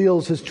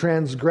conceals his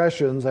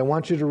transgressions, I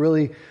want you to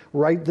really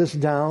write this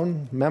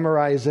down,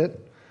 memorize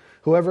it.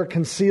 Whoever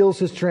conceals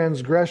his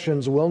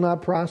transgressions will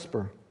not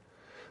prosper,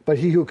 but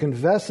he who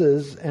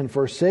confesses and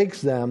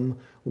forsakes them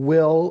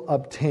will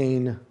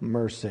obtain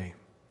mercy.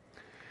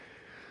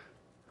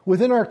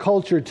 Within our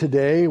culture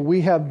today,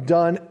 we have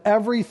done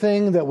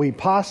everything that we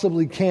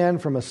possibly can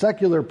from a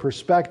secular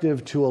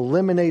perspective to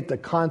eliminate the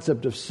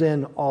concept of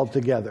sin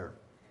altogether.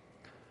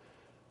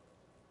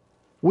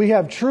 We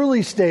have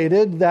truly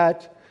stated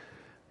that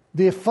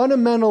the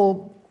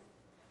fundamental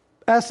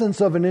essence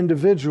of an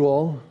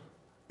individual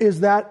is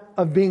that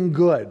of being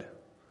good.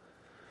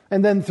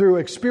 And then through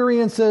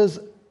experiences,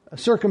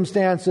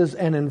 circumstances,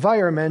 and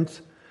environment,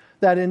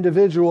 that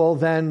individual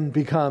then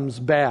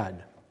becomes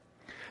bad.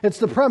 It's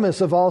the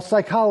premise of all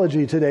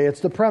psychology today.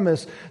 It's the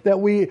premise that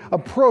we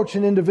approach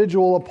an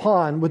individual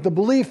upon with the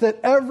belief that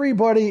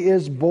everybody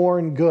is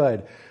born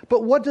good.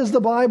 But what does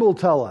the Bible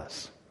tell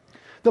us?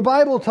 The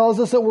Bible tells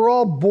us that we're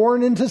all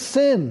born into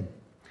sin.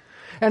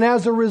 And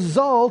as a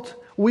result,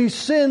 we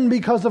sin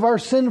because of our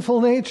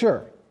sinful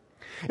nature.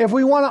 If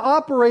we want to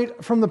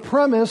operate from the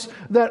premise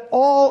that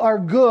all are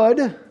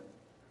good,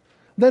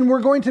 then we're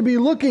going to be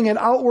looking at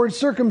outward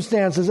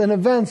circumstances and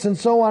events and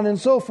so on and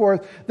so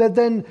forth that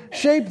then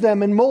shape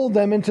them and mold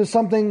them into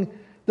something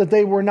that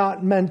they were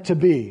not meant to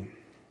be.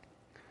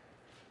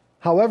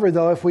 However,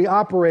 though, if we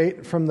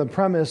operate from the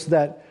premise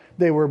that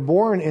they were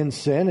born in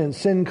sin and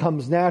sin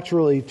comes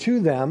naturally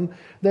to them,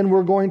 then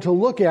we're going to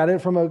look at it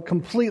from a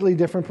completely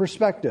different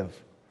perspective.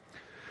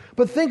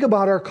 But think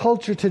about our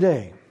culture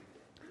today.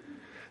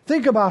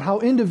 Think about how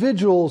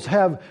individuals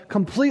have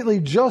completely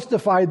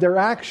justified their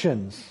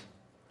actions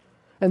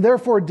and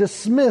therefore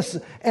dismiss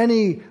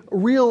any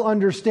real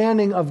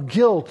understanding of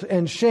guilt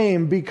and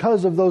shame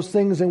because of those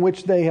things in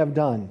which they have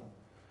done.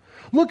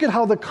 Look at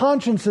how the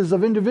consciences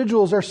of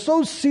individuals are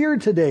so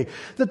seared today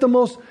that the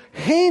most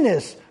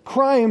heinous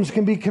crimes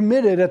can be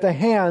committed at the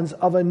hands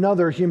of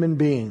another human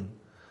being.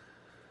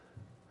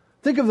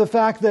 Think of the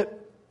fact that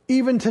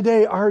even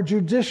today our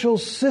judicial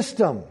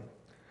system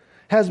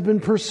has been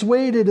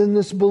persuaded in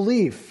this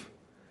belief,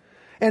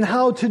 and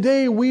how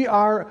today we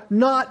are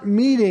not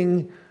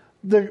meeting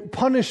the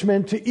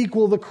punishment to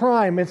equal the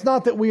crime. It's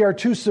not that we are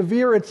too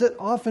severe, it's that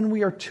often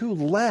we are too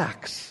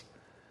lax.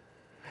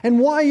 And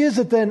why is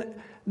it then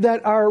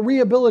that our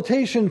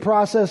rehabilitation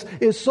process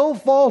is so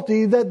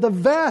faulty that the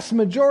vast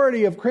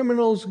majority of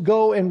criminals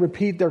go and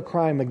repeat their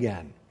crime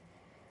again?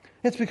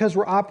 It's because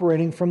we're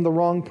operating from the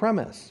wrong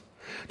premise.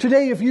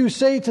 Today, if you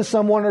say to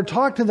someone or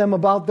talk to them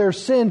about their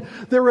sin,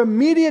 their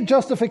immediate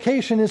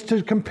justification is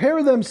to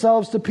compare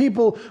themselves to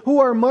people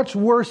who are much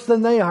worse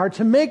than they are,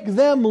 to make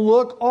them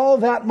look all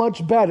that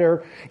much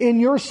better in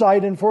your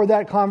sight and for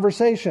that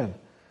conversation.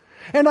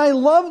 And I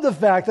love the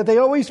fact that they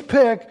always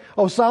pick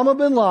Osama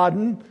bin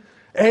Laden,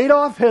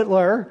 Adolf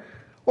Hitler,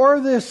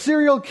 or the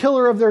serial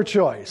killer of their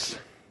choice.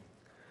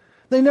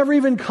 They never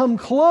even come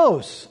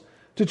close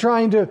to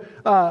trying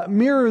to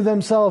mirror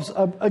themselves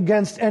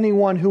against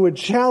anyone who would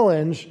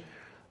challenge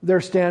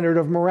their standard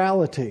of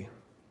morality.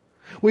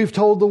 We've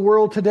told the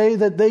world today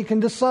that they can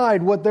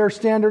decide what their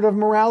standard of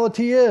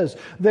morality is,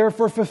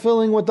 therefore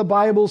fulfilling what the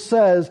Bible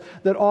says,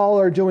 that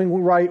all are doing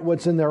right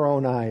what's in their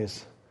own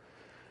eyes.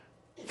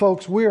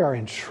 Folks, we are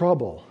in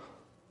trouble.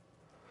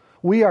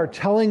 We are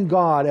telling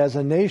God as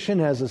a nation,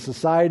 as a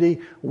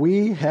society,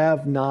 we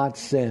have not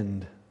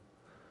sinned.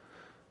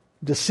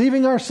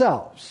 Deceiving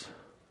ourselves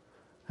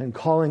and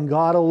calling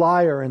God a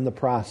liar in the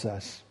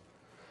process.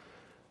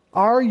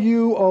 Are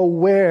you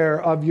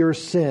aware of your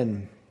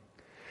sin?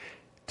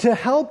 To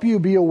help you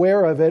be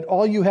aware of it,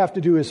 all you have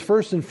to do is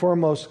first and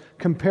foremost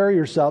compare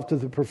yourself to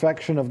the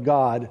perfection of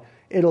God.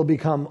 It'll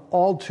become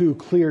all too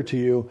clear to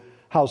you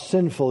how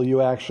sinful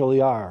you actually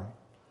are.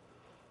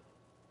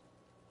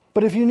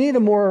 But if you need a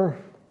more,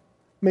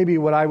 maybe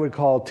what I would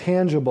call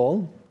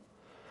tangible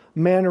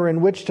manner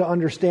in which to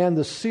understand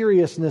the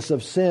seriousness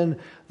of sin,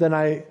 then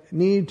I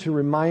need to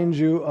remind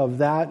you of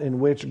that in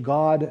which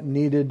God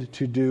needed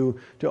to do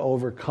to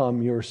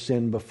overcome your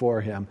sin before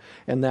Him.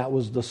 And that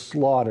was the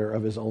slaughter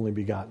of His only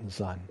begotten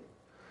Son.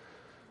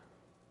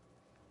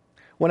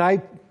 When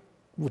I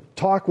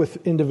talk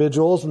with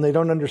individuals and they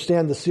don't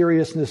understand the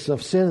seriousness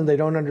of sin and they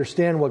don't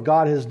understand what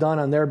God has done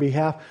on their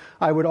behalf,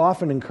 I would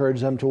often encourage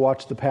them to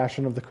watch The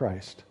Passion of the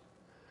Christ.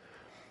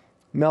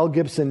 Mel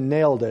Gibson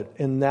nailed it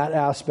in that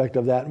aspect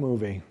of that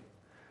movie.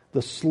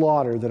 The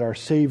slaughter that our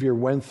Savior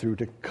went through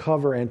to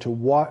cover and to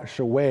wash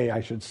away,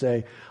 I should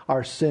say,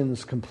 our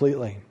sins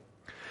completely.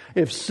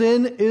 If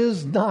sin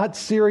is not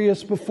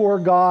serious before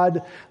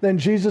God, then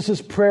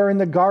Jesus' prayer in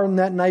the garden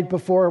that night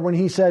before when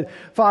He said,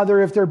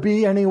 "Father, if there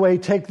be any way,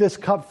 take this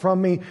cup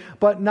from me,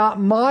 but not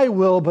my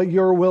will, but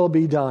your will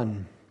be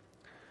done."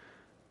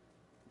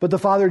 But the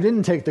Father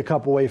didn't take the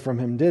cup away from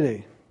Him, did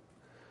He?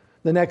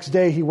 The next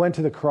day He went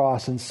to the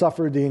cross and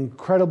suffered the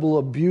incredible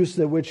abuse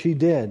that which He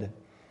did.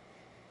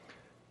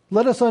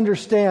 Let us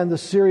understand the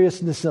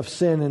seriousness of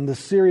sin and the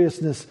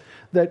seriousness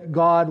that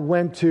God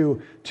went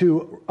to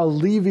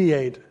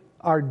alleviate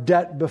our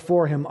debt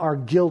before Him, our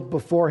guilt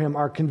before Him,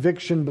 our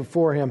conviction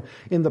before Him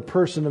in the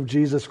person of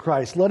Jesus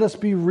Christ. Let us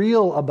be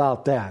real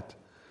about that.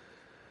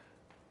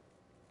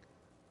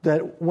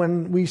 That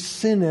when we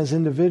sin as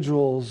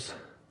individuals,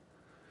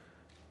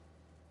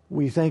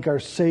 we thank our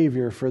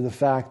Savior for the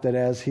fact that,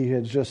 as He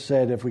had just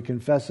said, if we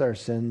confess our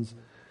sins,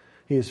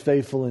 He is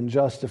faithful and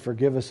just to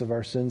forgive us of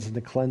our sins and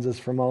to cleanse us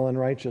from all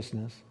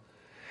unrighteousness.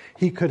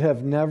 He could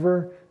have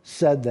never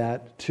said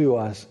that to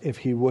us if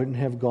He wouldn't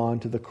have gone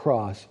to the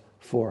cross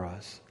for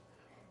us.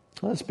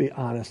 Let's be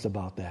honest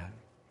about that.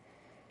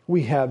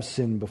 We have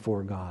sinned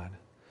before God.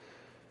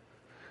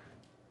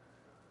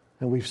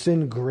 And we've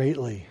sinned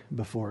greatly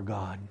before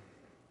God.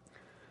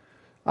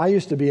 I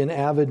used to be an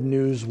avid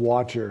news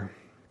watcher.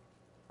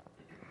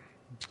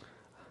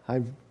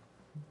 I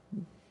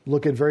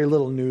look at very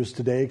little news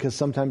today because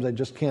sometimes I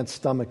just can't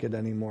stomach it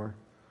anymore.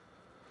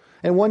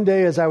 And one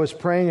day as I was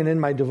praying and in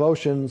my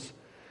devotions,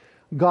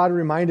 God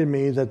reminded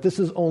me that this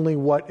is only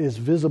what is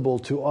visible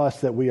to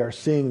us that we are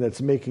seeing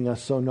that's making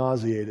us so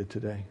nauseated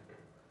today.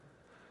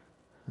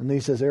 And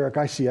He says, "Eric,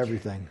 I see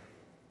everything.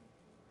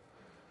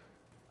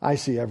 I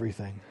see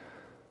everything.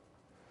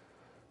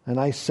 And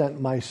I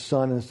sent my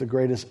Son as the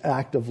greatest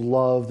act of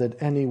love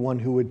that anyone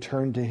who would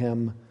turn to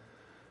Him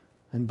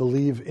and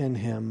believe in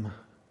Him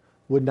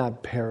would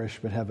not perish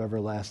but have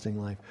everlasting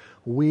life."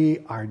 We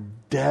are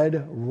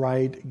dead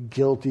right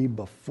guilty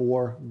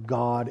before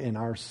God in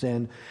our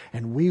sin,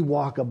 and we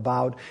walk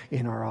about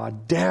in our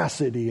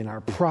audacity, in our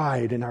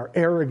pride, in our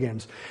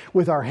arrogance,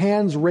 with our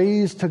hands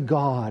raised to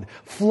God,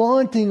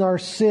 flaunting our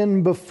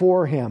sin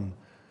before Him.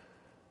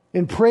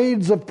 In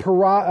parades of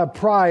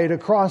pride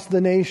across the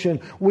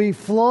nation, we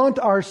flaunt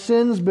our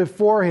sins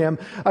before Him,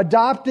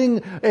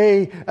 adopting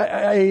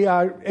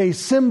a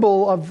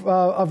symbol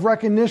of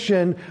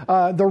recognition,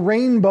 the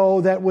rainbow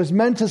that was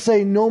meant to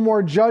say no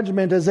more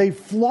judgment, as they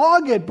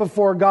flog it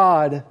before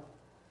God.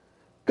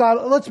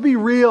 God, let's be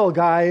real,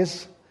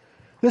 guys.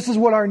 This is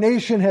what our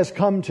nation has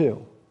come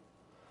to.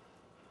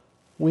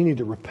 We need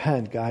to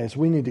repent, guys.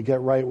 We need to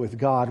get right with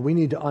God. We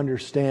need to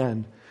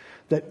understand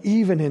that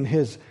even in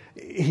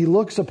He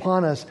looks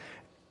upon us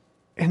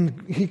and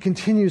He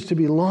continues to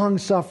be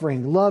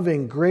long-suffering,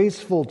 loving,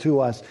 graceful to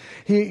us.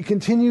 He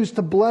continues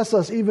to bless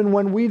us even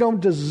when we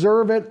don't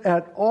deserve it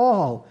at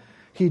all.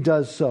 He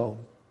does so.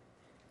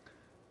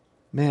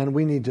 Man,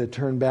 we need to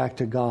turn back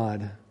to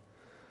God,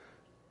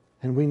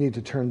 and we need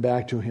to turn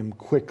back to Him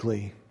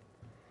quickly.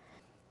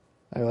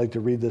 I'd like to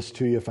read this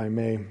to you if I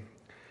may.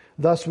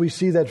 "Thus we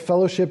see that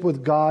fellowship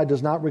with God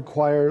does not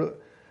require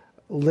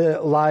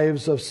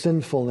lives of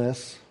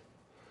sinfulness,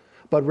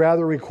 but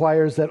rather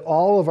requires that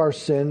all of our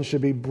sins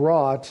should be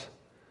brought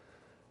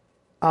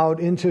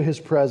out into His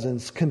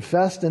presence,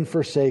 confessed and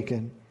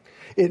forsaken.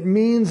 It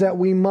means that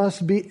we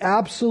must be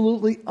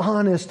absolutely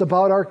honest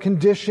about our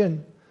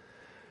condition,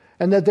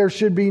 and that there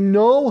should be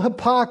no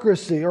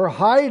hypocrisy or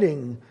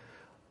hiding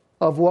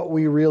of what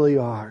we really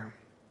are.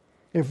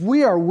 If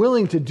we are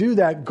willing to do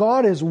that,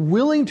 God is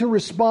willing to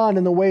respond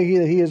in the way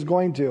He is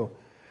going to.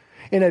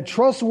 In a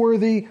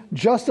trustworthy,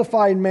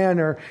 justified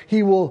manner,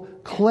 He will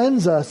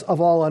cleanse us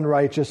of all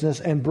unrighteousness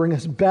and bring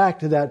us back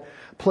to that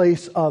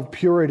place of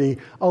purity,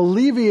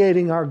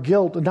 alleviating our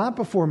guilt, not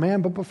before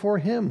man, but before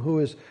Him who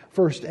is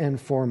first and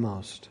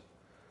foremost."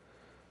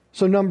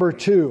 So number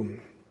 2,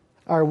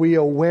 are we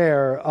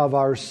aware of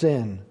our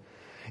sin?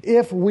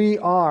 If we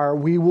are,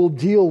 we will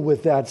deal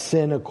with that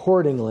sin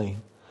accordingly.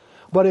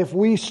 But if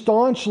we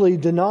staunchly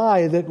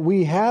deny that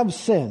we have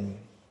sinned,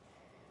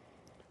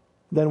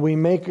 then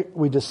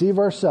we deceive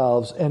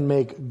ourselves and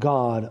make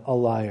God a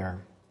liar.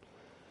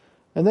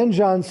 And then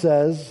John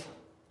says,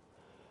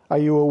 Are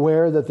you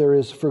aware that there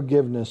is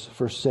forgiveness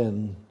for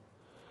sin?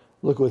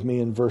 Look with me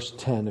in verse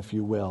 10, if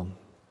you will.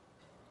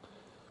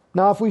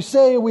 Now, if we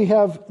say we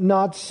have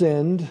not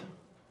sinned,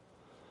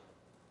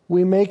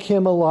 we make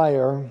him a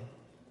liar,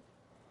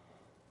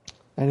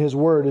 and his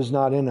word is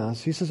not in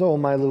us. He says, oh,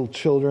 my little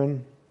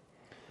children.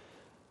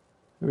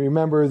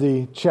 Remember,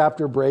 the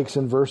chapter breaks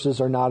and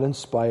verses are not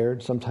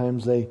inspired.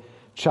 Sometimes they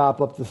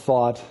chop up the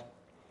thought.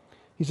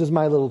 He says,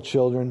 my little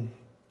children,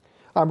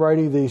 I'm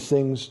writing these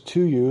things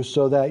to you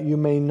so that you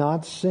may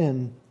not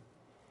sin.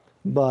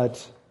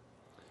 But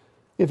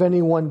if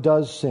anyone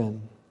does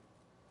sin,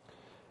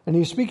 and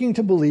he's speaking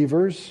to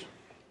believers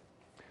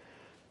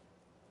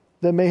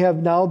that may have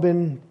now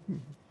been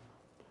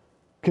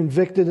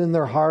convicted in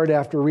their heart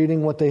after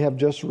reading what they have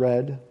just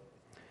read.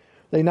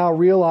 They now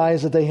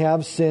realize that they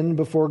have sinned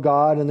before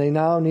God, and they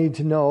now need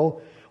to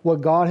know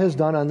what God has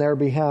done on their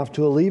behalf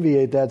to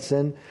alleviate that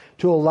sin,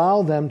 to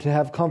allow them to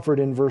have comfort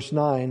in verse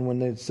 9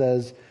 when it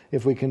says,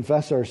 if we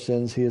confess our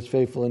sins, he is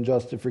faithful and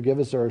just to forgive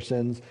us our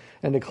sins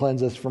and to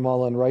cleanse us from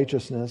all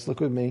unrighteousness. Look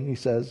with me, he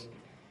says,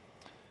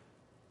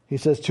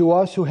 to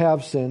us who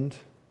have sinned,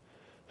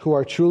 who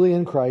are truly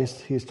in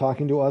Christ, he's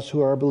talking to us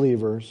who are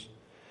believers.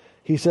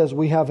 He says,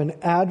 we have an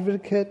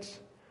advocate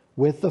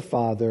with the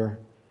Father,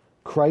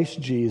 Christ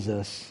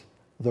Jesus,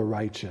 the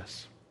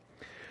righteous.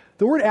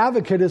 The word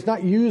advocate is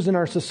not used in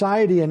our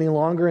society any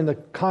longer in the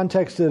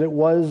context that it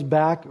was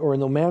back, or in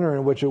the manner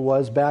in which it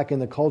was back in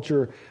the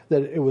culture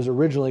that it was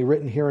originally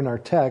written here in our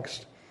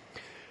text.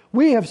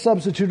 We have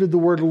substituted the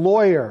word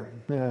lawyer,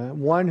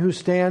 one who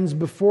stands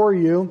before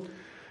you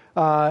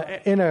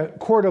in a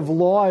court of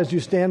law. As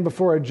you stand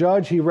before a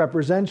judge, he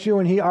represents you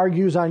and he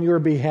argues on your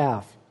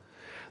behalf.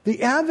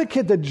 The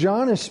advocate that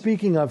John is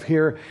speaking of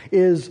here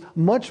is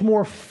much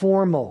more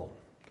formal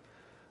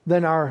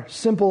than our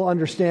simple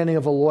understanding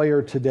of a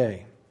lawyer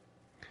today.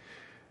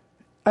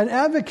 An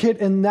advocate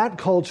in that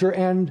culture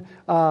and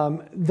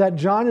that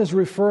John is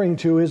referring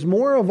to is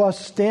more of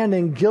us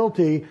standing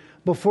guilty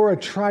before a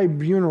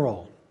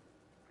tribunal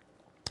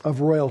of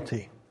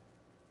royalty.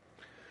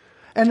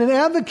 And an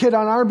advocate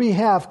on our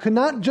behalf could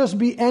not just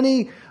be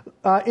any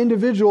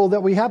individual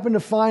that we happen to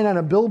find on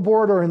a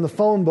billboard or in the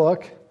phone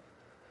book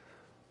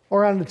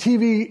or on a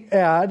TV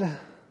ad.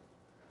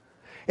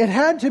 It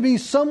had to be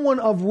someone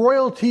of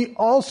royalty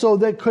also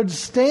that could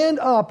stand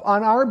up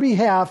on our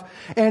behalf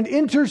and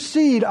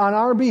intercede on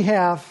our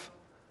behalf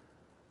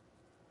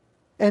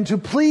and to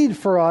plead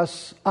for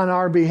us on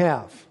our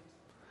behalf.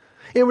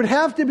 It would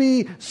have to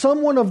be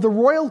someone of the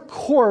royal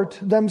court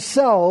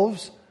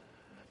themselves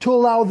to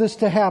allow this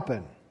to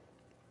happen.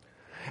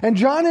 And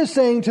John is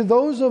saying to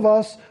those of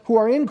us who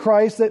are in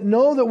Christ that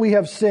know that we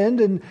have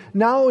sinned and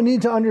now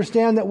need to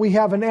understand that we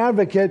have an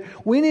advocate,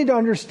 we need to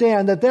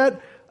understand that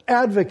that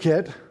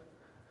advocate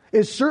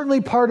is certainly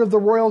part of the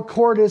royal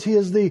court, as he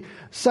is the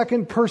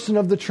second person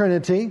of the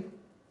Trinity.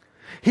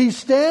 He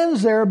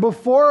stands there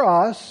before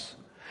us,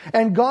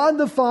 and God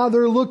the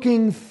Father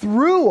looking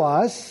through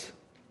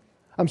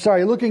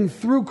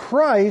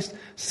Christ,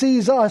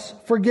 sees us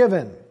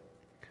forgiven.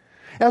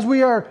 As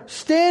we are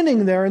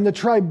standing there in the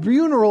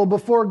tribunal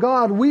before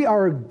God, we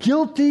are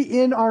guilty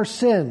in our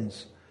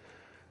sins.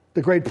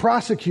 The great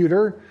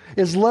prosecutor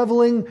is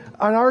leveling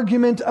an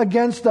argument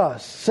against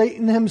us,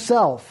 Satan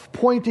himself,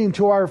 pointing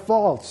to our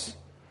faults,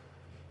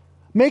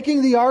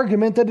 making the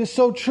argument that is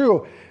so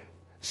true.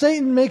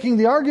 Satan making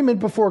the argument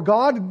before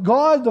God,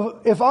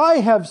 if I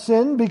have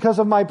sinned because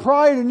of my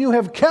pride and you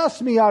have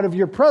cast me out of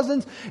your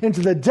presence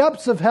into the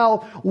depths of hell,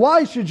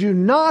 why should you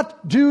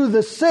not do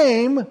the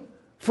same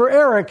for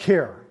Eric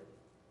here?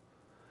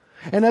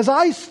 And as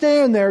I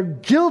stand there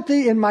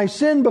guilty in my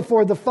sin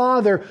before the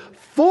Father,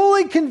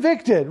 fully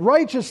convicted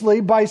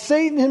righteously by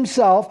Satan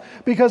himself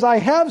because I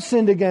have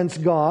sinned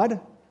against God,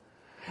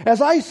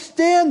 as I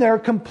stand there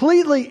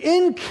completely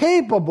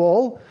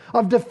incapable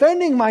of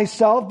defending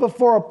myself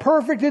before a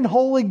perfect and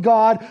holy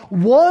God,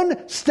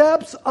 one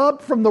steps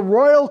up from the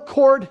royal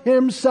court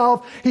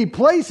himself. He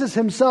places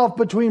himself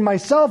between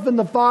myself and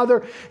the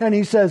Father, and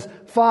he says,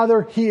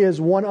 Father, he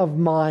is one of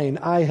mine.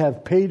 I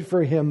have paid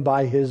for him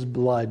by his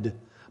blood.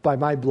 By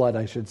my blood,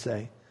 I should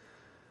say.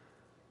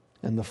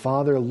 And the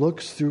Father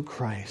looks through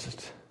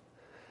Christ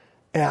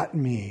at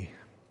me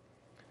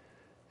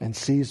and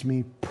sees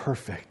me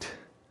perfect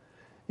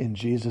in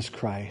Jesus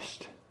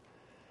Christ.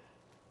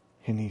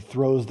 And he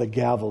throws the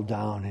gavel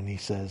down and he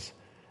says,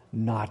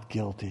 not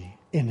guilty,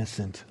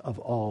 innocent of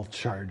all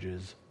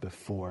charges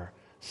before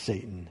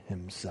Satan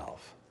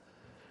himself.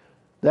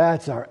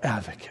 That's our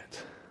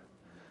advocate.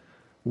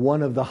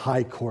 One of the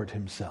high court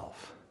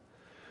himself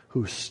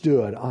who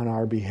stood on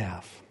our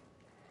behalf.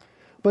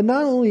 But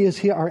not only is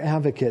he our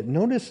advocate,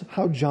 notice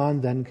how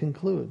John then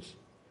concludes.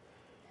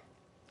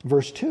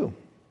 Verse 2.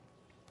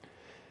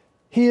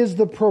 He is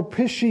the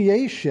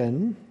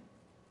propitiation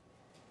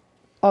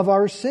of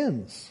our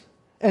sins,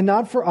 and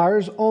not for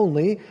ours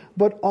only,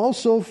 but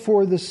also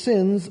for the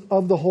sins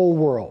of the whole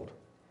world.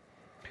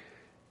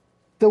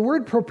 The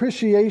word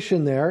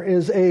propitiation there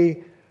is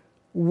a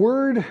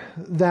word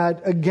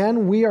that,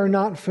 again, we are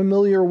not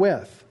familiar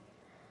with.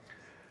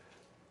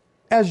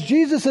 as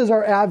Jesus is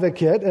our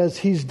advocate, as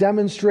he's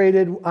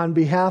demonstrated on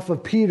behalf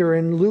of Peter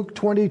in Luke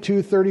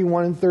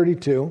 22:31 and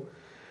 32,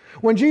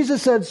 when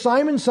Jesus said,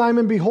 "Simon,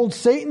 Simon, behold,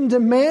 Satan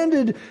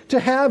demanded to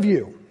have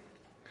you,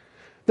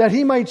 that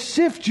he might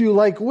sift you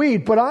like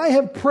wheat, but I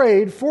have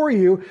prayed for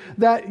you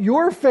that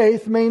your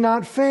faith may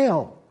not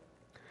fail.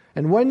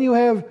 And when you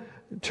have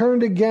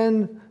turned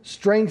again,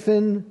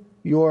 strengthen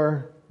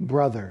your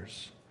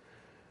brothers."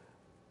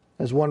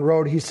 As one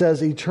wrote, he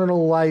says,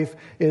 eternal life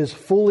is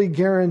fully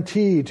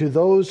guaranteed to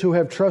those who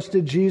have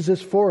trusted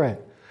Jesus for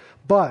it.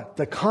 But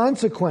the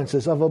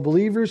consequences of a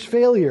believer's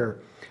failure,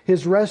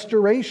 his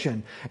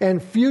restoration,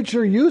 and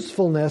future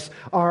usefulness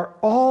are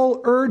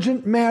all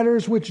urgent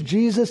matters which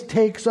Jesus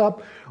takes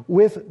up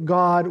with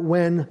God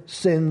when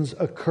sins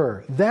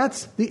occur.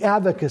 That's the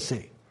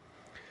advocacy.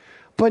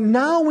 But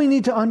now we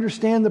need to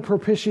understand the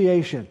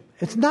propitiation.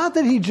 It's not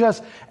that he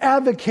just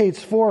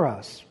advocates for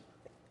us.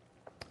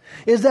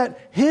 Is that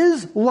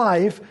his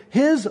life,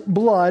 his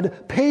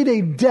blood, paid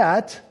a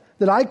debt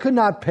that I could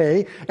not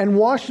pay and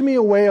washed me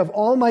away of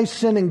all my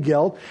sin and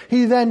guilt.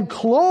 He then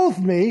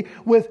clothed me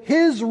with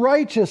his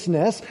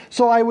righteousness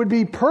so I would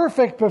be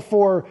perfect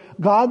before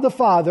God the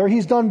Father.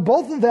 He's done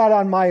both of that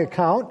on my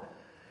account.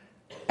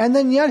 And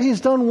then yet he's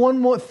done one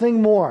more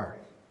thing more.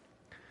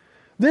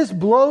 This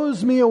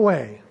blows me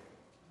away.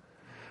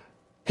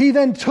 He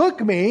then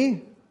took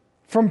me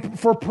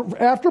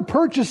after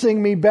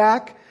purchasing me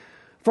back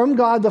from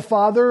God the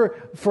Father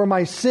for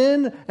my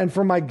sin and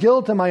for my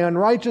guilt and my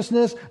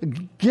unrighteousness,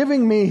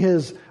 giving me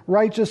his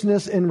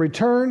righteousness in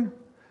return.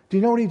 Do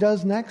you know what he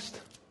does next?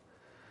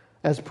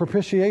 As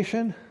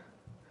propitiation?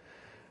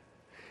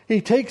 He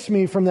takes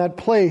me from that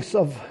place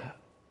of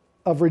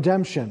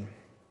redemption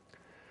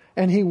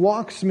and he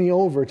walks me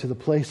over to the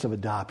place of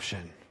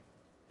adoption.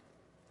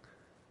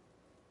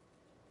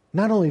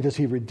 Not only does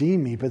he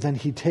redeem me, but then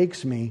he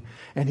takes me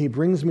and he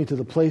brings me to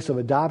the place of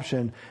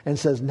adoption and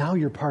says, now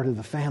you're part of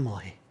the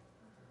family.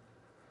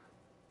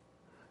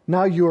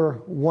 Now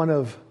you're one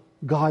of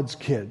God's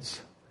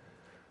kids,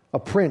 a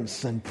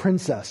prince and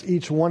princess,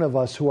 each one of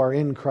us who are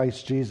in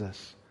Christ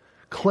Jesus,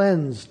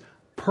 cleansed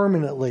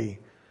permanently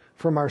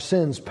from our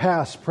sins,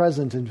 past,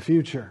 present, and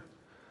future.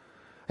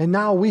 And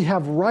now we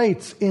have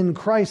rights in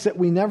Christ that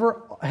we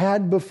never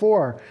had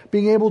before,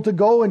 being able to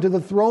go into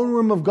the throne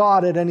room of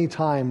God at any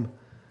time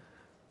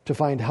to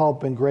find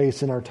help and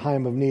grace in our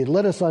time of need.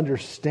 Let us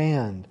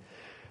understand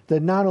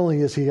that not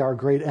only is he our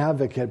great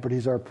advocate, but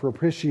he's our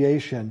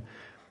propitiation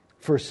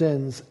for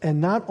sins,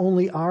 and not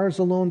only ours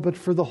alone, but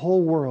for the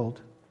whole world.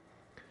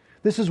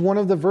 This is one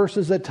of the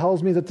verses that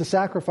tells me that the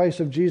sacrifice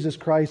of Jesus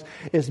Christ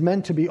is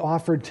meant to be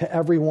offered to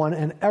everyone,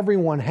 and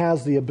everyone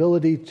has the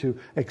ability to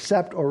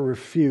accept or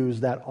refuse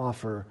that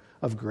offer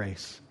of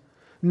grace.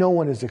 No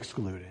one is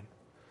excluded.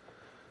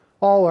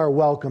 All are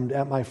welcomed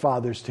at my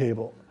Father's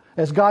table,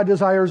 as God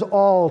desires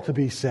all to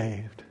be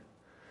saved.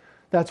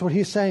 That's what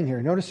he's saying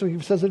here. Notice he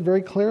says it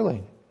very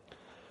clearly.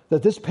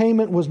 That this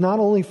payment was not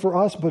only for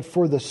us, but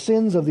for the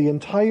sins of the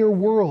entire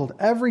world.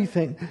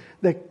 Everything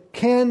that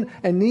can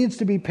and needs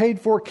to be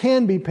paid for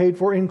can be paid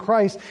for in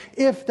Christ.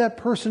 If that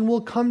person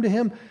will come to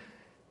him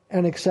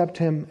and accept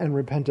him and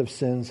repent of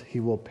sins, he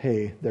will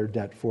pay their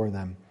debt for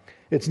them.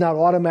 It's not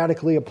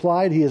automatically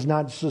applied. He is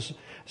not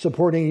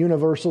supporting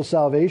universal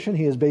salvation.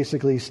 He is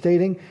basically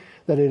stating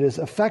that it is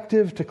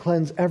effective to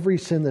cleanse every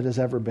sin that has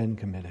ever been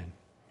committed.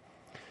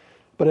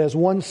 But as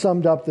one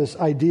summed up this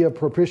idea of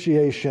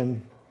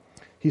propitiation,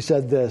 he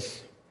said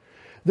this: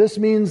 this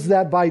means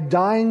that by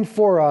dying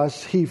for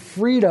us, he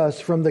freed us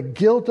from the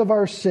guilt of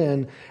our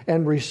sin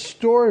and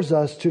restores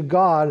us to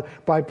God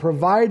by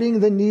providing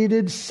the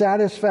needed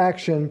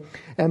satisfaction,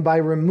 and by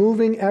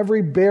removing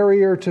every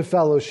barrier to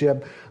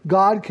fellowship.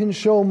 God can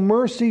show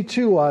mercy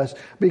to us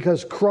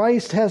because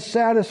Christ has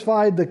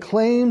satisfied the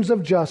claims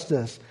of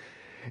justice.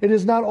 It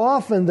is not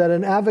often that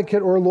an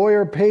advocate or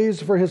lawyer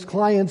pays for his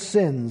client's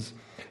sins.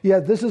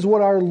 Yet this is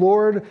what our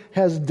Lord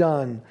has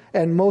done.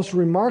 And most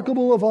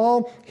remarkable of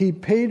all, he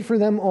paid for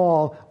them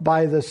all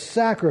by the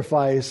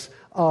sacrifice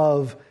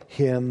of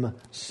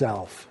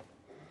himself.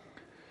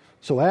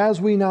 So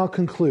as we now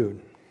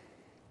conclude,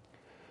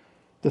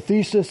 the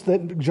thesis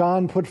that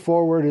John put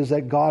forward is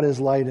that God is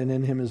light and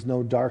in him is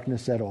no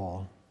darkness at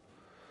all.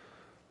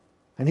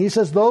 And he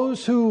says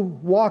those who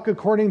walk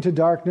according to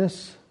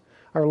darkness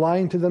are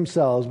lying to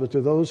themselves, but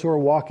to those who are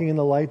walking in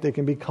the light, they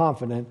can be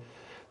confident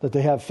that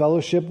they have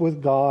fellowship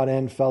with God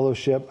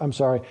fellowship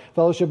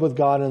with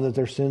God, and that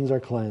their sins are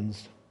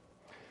cleansed.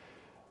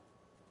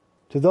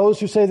 To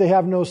those who say they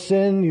have no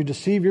sin, you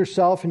deceive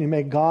yourself and you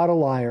make God a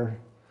liar.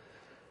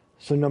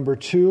 So number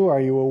 2, are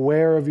you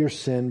aware of your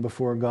sin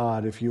before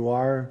God? If you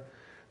are,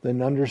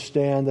 then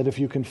understand that if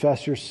you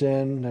confess your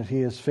sin, that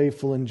he is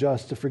faithful and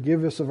just to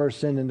forgive us of our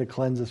sin and to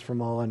cleanse us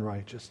from all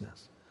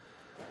unrighteousness.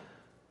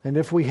 And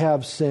if we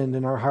have sinned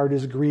and our heart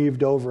is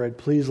grieved over it,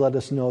 please let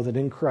us know that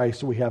in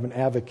Christ we have an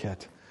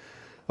advocate,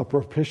 a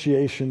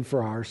propitiation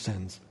for our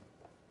sins.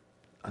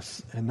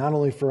 And not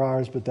only for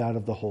ours, but that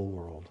of the whole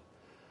world.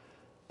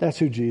 That's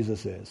who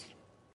Jesus is.